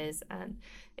ideas, and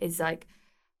is like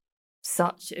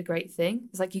such a great thing.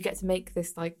 It's like you get to make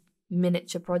this like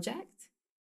miniature project.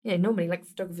 You know, normally like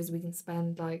photographers, we can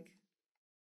spend like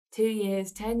 2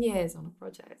 years, 10 years on a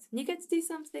project, and you get to do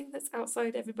something that's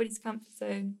outside everybody's comfort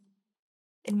zone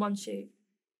in one shoot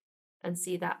and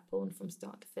see that born from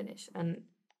start to finish. And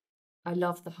I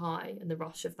love the high and the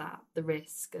rush of that, the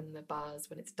risk and the buzz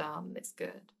when it's done and it's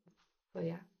good. But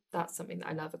yeah, that's something that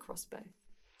I love across both.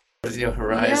 What is your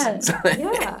horizons?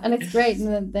 Yeah. And it's great.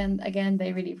 And then again,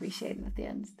 they really appreciate it at the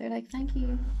end. They're like, thank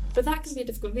you. But that can be a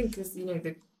difficult thing because, you know,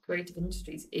 the creative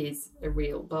industries is a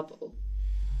real bubble.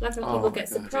 Like when people get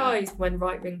surprised when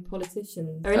right-wing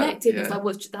politicians are elected. It's like,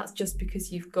 well, that's just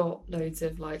because you've got loads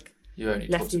of like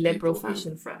lefty liberal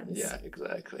fashion friends. Yeah,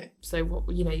 exactly. So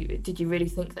what, you know, did you really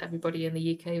think that everybody in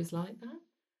the UK was like that?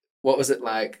 What was it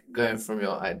like going from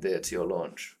your idea to your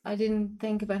launch? I didn't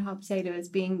think about Hot Potato as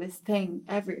being this thing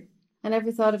ever. I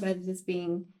never thought about it as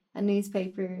being a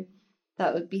newspaper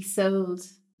that would be sold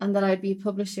and that I'd be a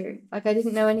publisher. Like, I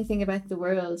didn't know anything about the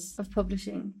world of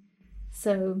publishing.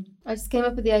 So I just came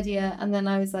up with the idea, and then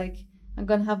I was like, I'm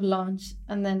going to have a launch.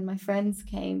 And then my friends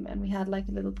came and we had like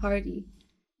a little party.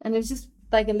 And it was just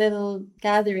like a little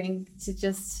gathering to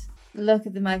just look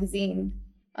at the magazine.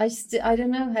 I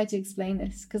don't know how to explain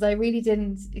it, because I really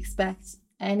didn't expect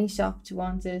any shop to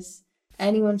want it,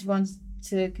 anyone to want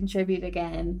to contribute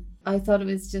again. I thought it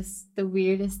was just the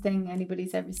weirdest thing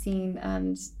anybody's ever seen,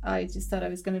 and I just thought I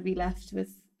was going to be left with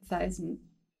 1,000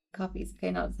 copies.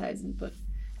 Okay, not 1,000, but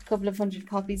a couple of 100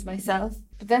 copies myself.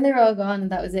 But then they were all gone,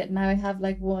 and that was it. Now I have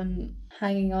like one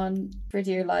hanging on for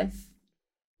dear life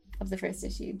of the first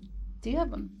issue. Do you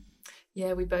have one?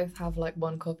 Yeah, we both have like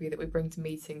one copy that we bring to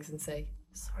meetings and say,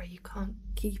 sorry, you can't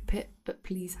keep it, but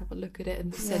please have a look at it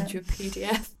and send you a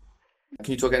PDF.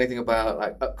 Can you talk anything about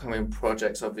like upcoming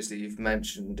projects? Obviously, you've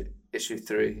mentioned issue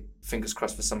 3. Fingers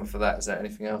crossed for summer for that. Is there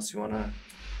anything else you want to?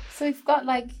 So we've got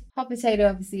like Hot Potato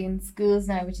obviously in schools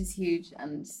now, which is huge,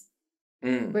 and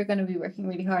we're going to be working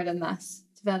really hard on that,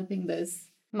 developing those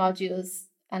modules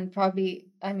and probably,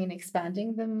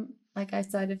 expanding them like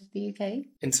outside of the UK.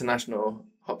 International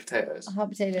Hot Potatoes. Hot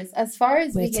Potatoes, as far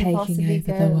as we can possibly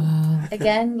go.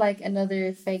 Again, like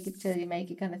another fake it till you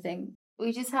make it kind of thing.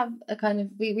 We just have a kind of,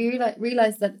 we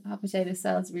realised that Hot Potato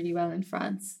sells really well in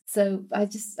France. So I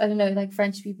don't know, like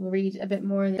French people read a bit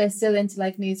more. They're still into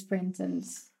like newsprint and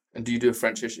do you do a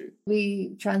French issue?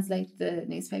 We translate the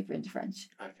newspaper into French.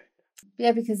 Okay.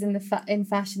 Yeah, because in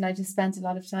fashion, I just spent a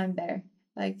lot of time there,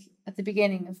 like at the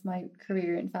beginning of my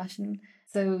career in fashion.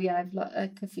 So yeah, I've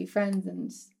like a few friends, and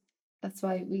that's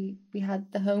why we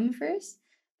had the home for it.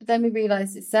 But then we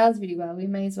realised it sells really well. We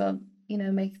may as well,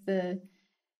 make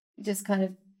just kind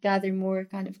of gather more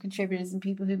kind of contributors and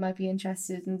people who might be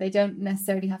interested, and they don't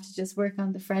necessarily have to just work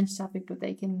on the French topic, but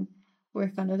they can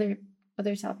work on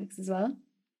other topics as well,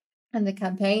 and the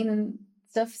campaign and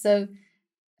stuff. So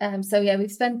yeah,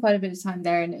 we've spent quite a bit of time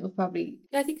there, and it'll probably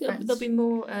I think there'll be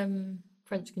more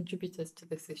French contributors to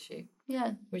this issue,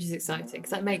 yeah, which is exciting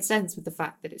because that makes sense with the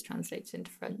fact that it's translated into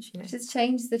French. which has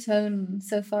changed the tone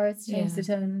so far. It's changed the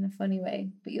tone in a funny way,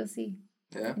 but you'll see.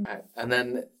 Yeah. Right. And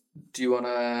then, do you want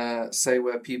to say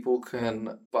where people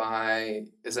can buy?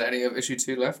 Is there any of issue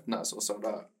 2 left? No, it's all sold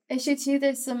out. Issue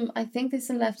 2, I think there's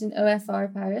some left in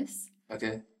OFR Paris.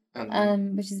 Okay.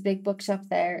 And Which is a big bookshop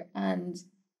there, and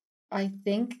I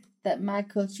think that Mag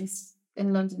Cultures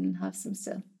in London have some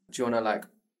still. do you want to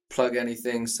plug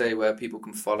anything? Say where people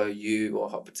can follow you or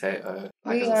Hot Potato,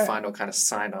 We as are- a final kind of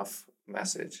sign off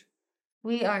message.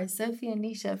 We are Sophie and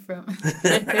Nisha from.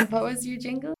 What was your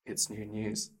jingle? It's new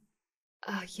news.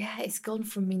 Oh yeah, it's gone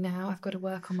from me now. I've got to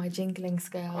work on my jingling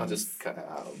skills. I'll just cut it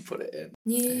out and put it in.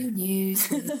 New news,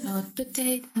 hot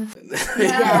potato.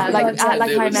 Yeah, like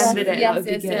I remembered it. Yes, That would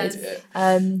be yes, good.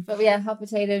 yes. But yeah, Hot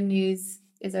Potato News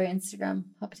is our Instagram,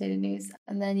 Hot Potato News,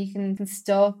 and then you can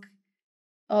stalk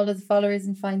all of the followers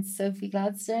and find Sophie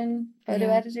Gladstone, photo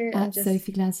editor, and just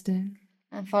Sophie Gladstone.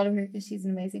 and follow her because she's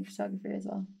an amazing photographer as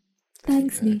well.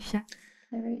 Thanks, Nisha.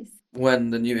 No worries.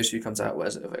 When the new issue comes out, where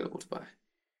is it available to buy?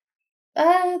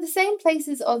 The same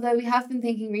places, although we have been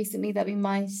thinking recently that we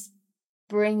might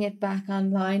bring it back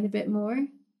online a bit more,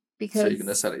 because So you're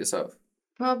gonna sell it yourself?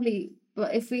 probably,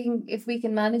 but if we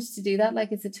can manage to do that,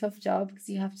 it's a tough job because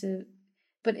you have to,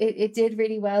 but it did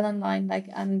really well online,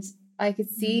 and I could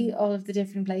see all of the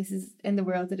different places in the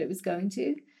world that it was going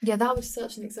to. Yeah, that was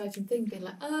such an exciting thing, being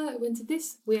like, I went to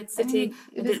this weird city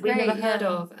it was that we've great, never heard yeah.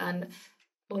 of, and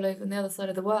all over on the other side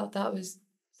of the world. That was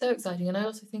so exciting. And I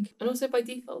also think, and also by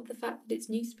default, the fact that it's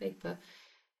newspaper,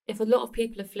 if a lot of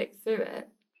people have flicked through it,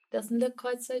 it doesn't look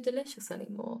quite so delicious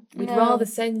anymore. We'd No. rather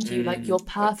send you your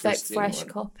perfect pristine fresh one.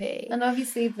 copy. And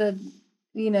obviously the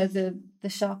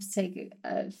shops take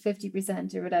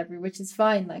 50% or whatever, which is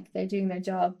fine. They're doing their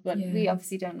job, but we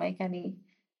obviously don't make any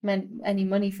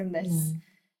money from this. No.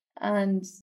 And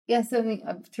yeah, so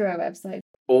through our website.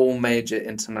 All major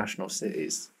international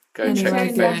cities. Go check Anywhere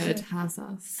it Yeah. out. good has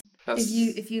us. That's-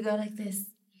 If you go like this,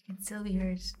 you can still be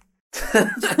heard.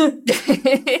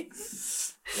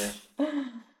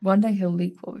 One day he'll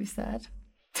leak what we said.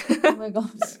 Oh my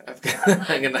god.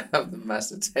 I'm gonna have the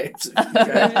master tapes of you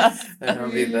guys, and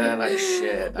I'll be there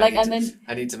shit.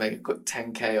 I need to make a quick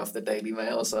 10k off the Daily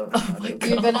Mail, so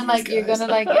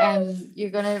You're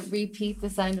gonna repeat the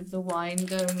sound of the wine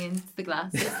going into the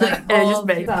glasses. just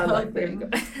make that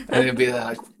and you'll be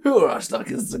there who are our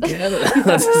stockings again?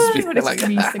 I'll just be It's just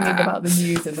me singing about the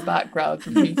news in the background,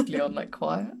 repeatedly on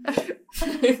quiet.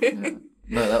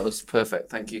 No, that was perfect.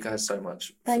 Thank you guys so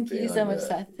much. Thank for you being so much, a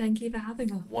Seth. Thank you for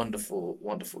having us. Wonderful,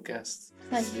 wonderful guest.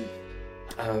 Thank you.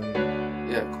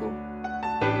 Yeah, cool.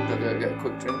 I'll go get a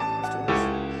quick drink after this.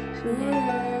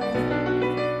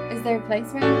 Is there a place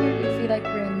around here? We feel like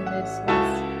we're in the Midwest.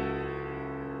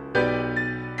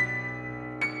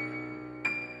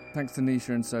 Thanks to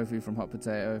Nisha and Sophie from Hot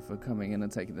Potato for coming in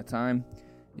and taking the time.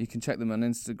 You can check them on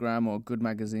Instagram or good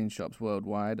magazine shops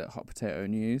worldwide at Hot Potato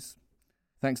News.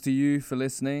 Thanks to you for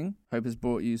listening. Hope it's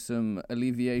brought you some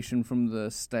alleviation from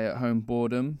the stay-at-home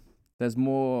boredom. There's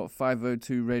more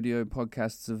 502 Radio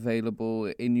podcasts available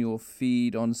in your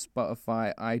feed on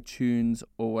Spotify, iTunes,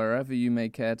 or wherever you may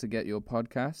care to get your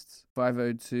podcasts.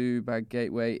 502 Bag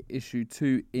Gateway Issue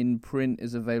 2 in print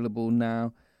is available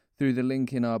now through the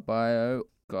link in our bio.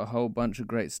 Got a whole bunch of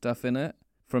great stuff in it,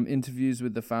 from interviews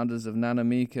with the founders of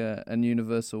Nanamika and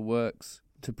Universal Works,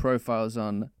 to profiles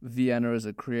on Vienna as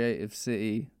a creative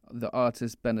city, the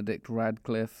artist Benedict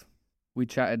Radcliffe. We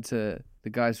chatted to the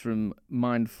guys from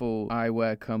mindful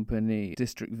eyewear company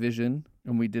District Vision,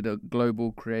 and we did a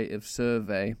global creative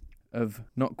survey of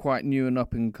not quite new and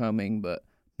up and coming, but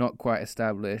not quite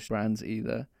established brands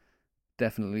either.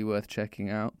 Definitely worth checking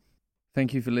out.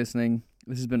 Thank you for listening.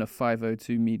 This has been a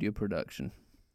 502 Media production.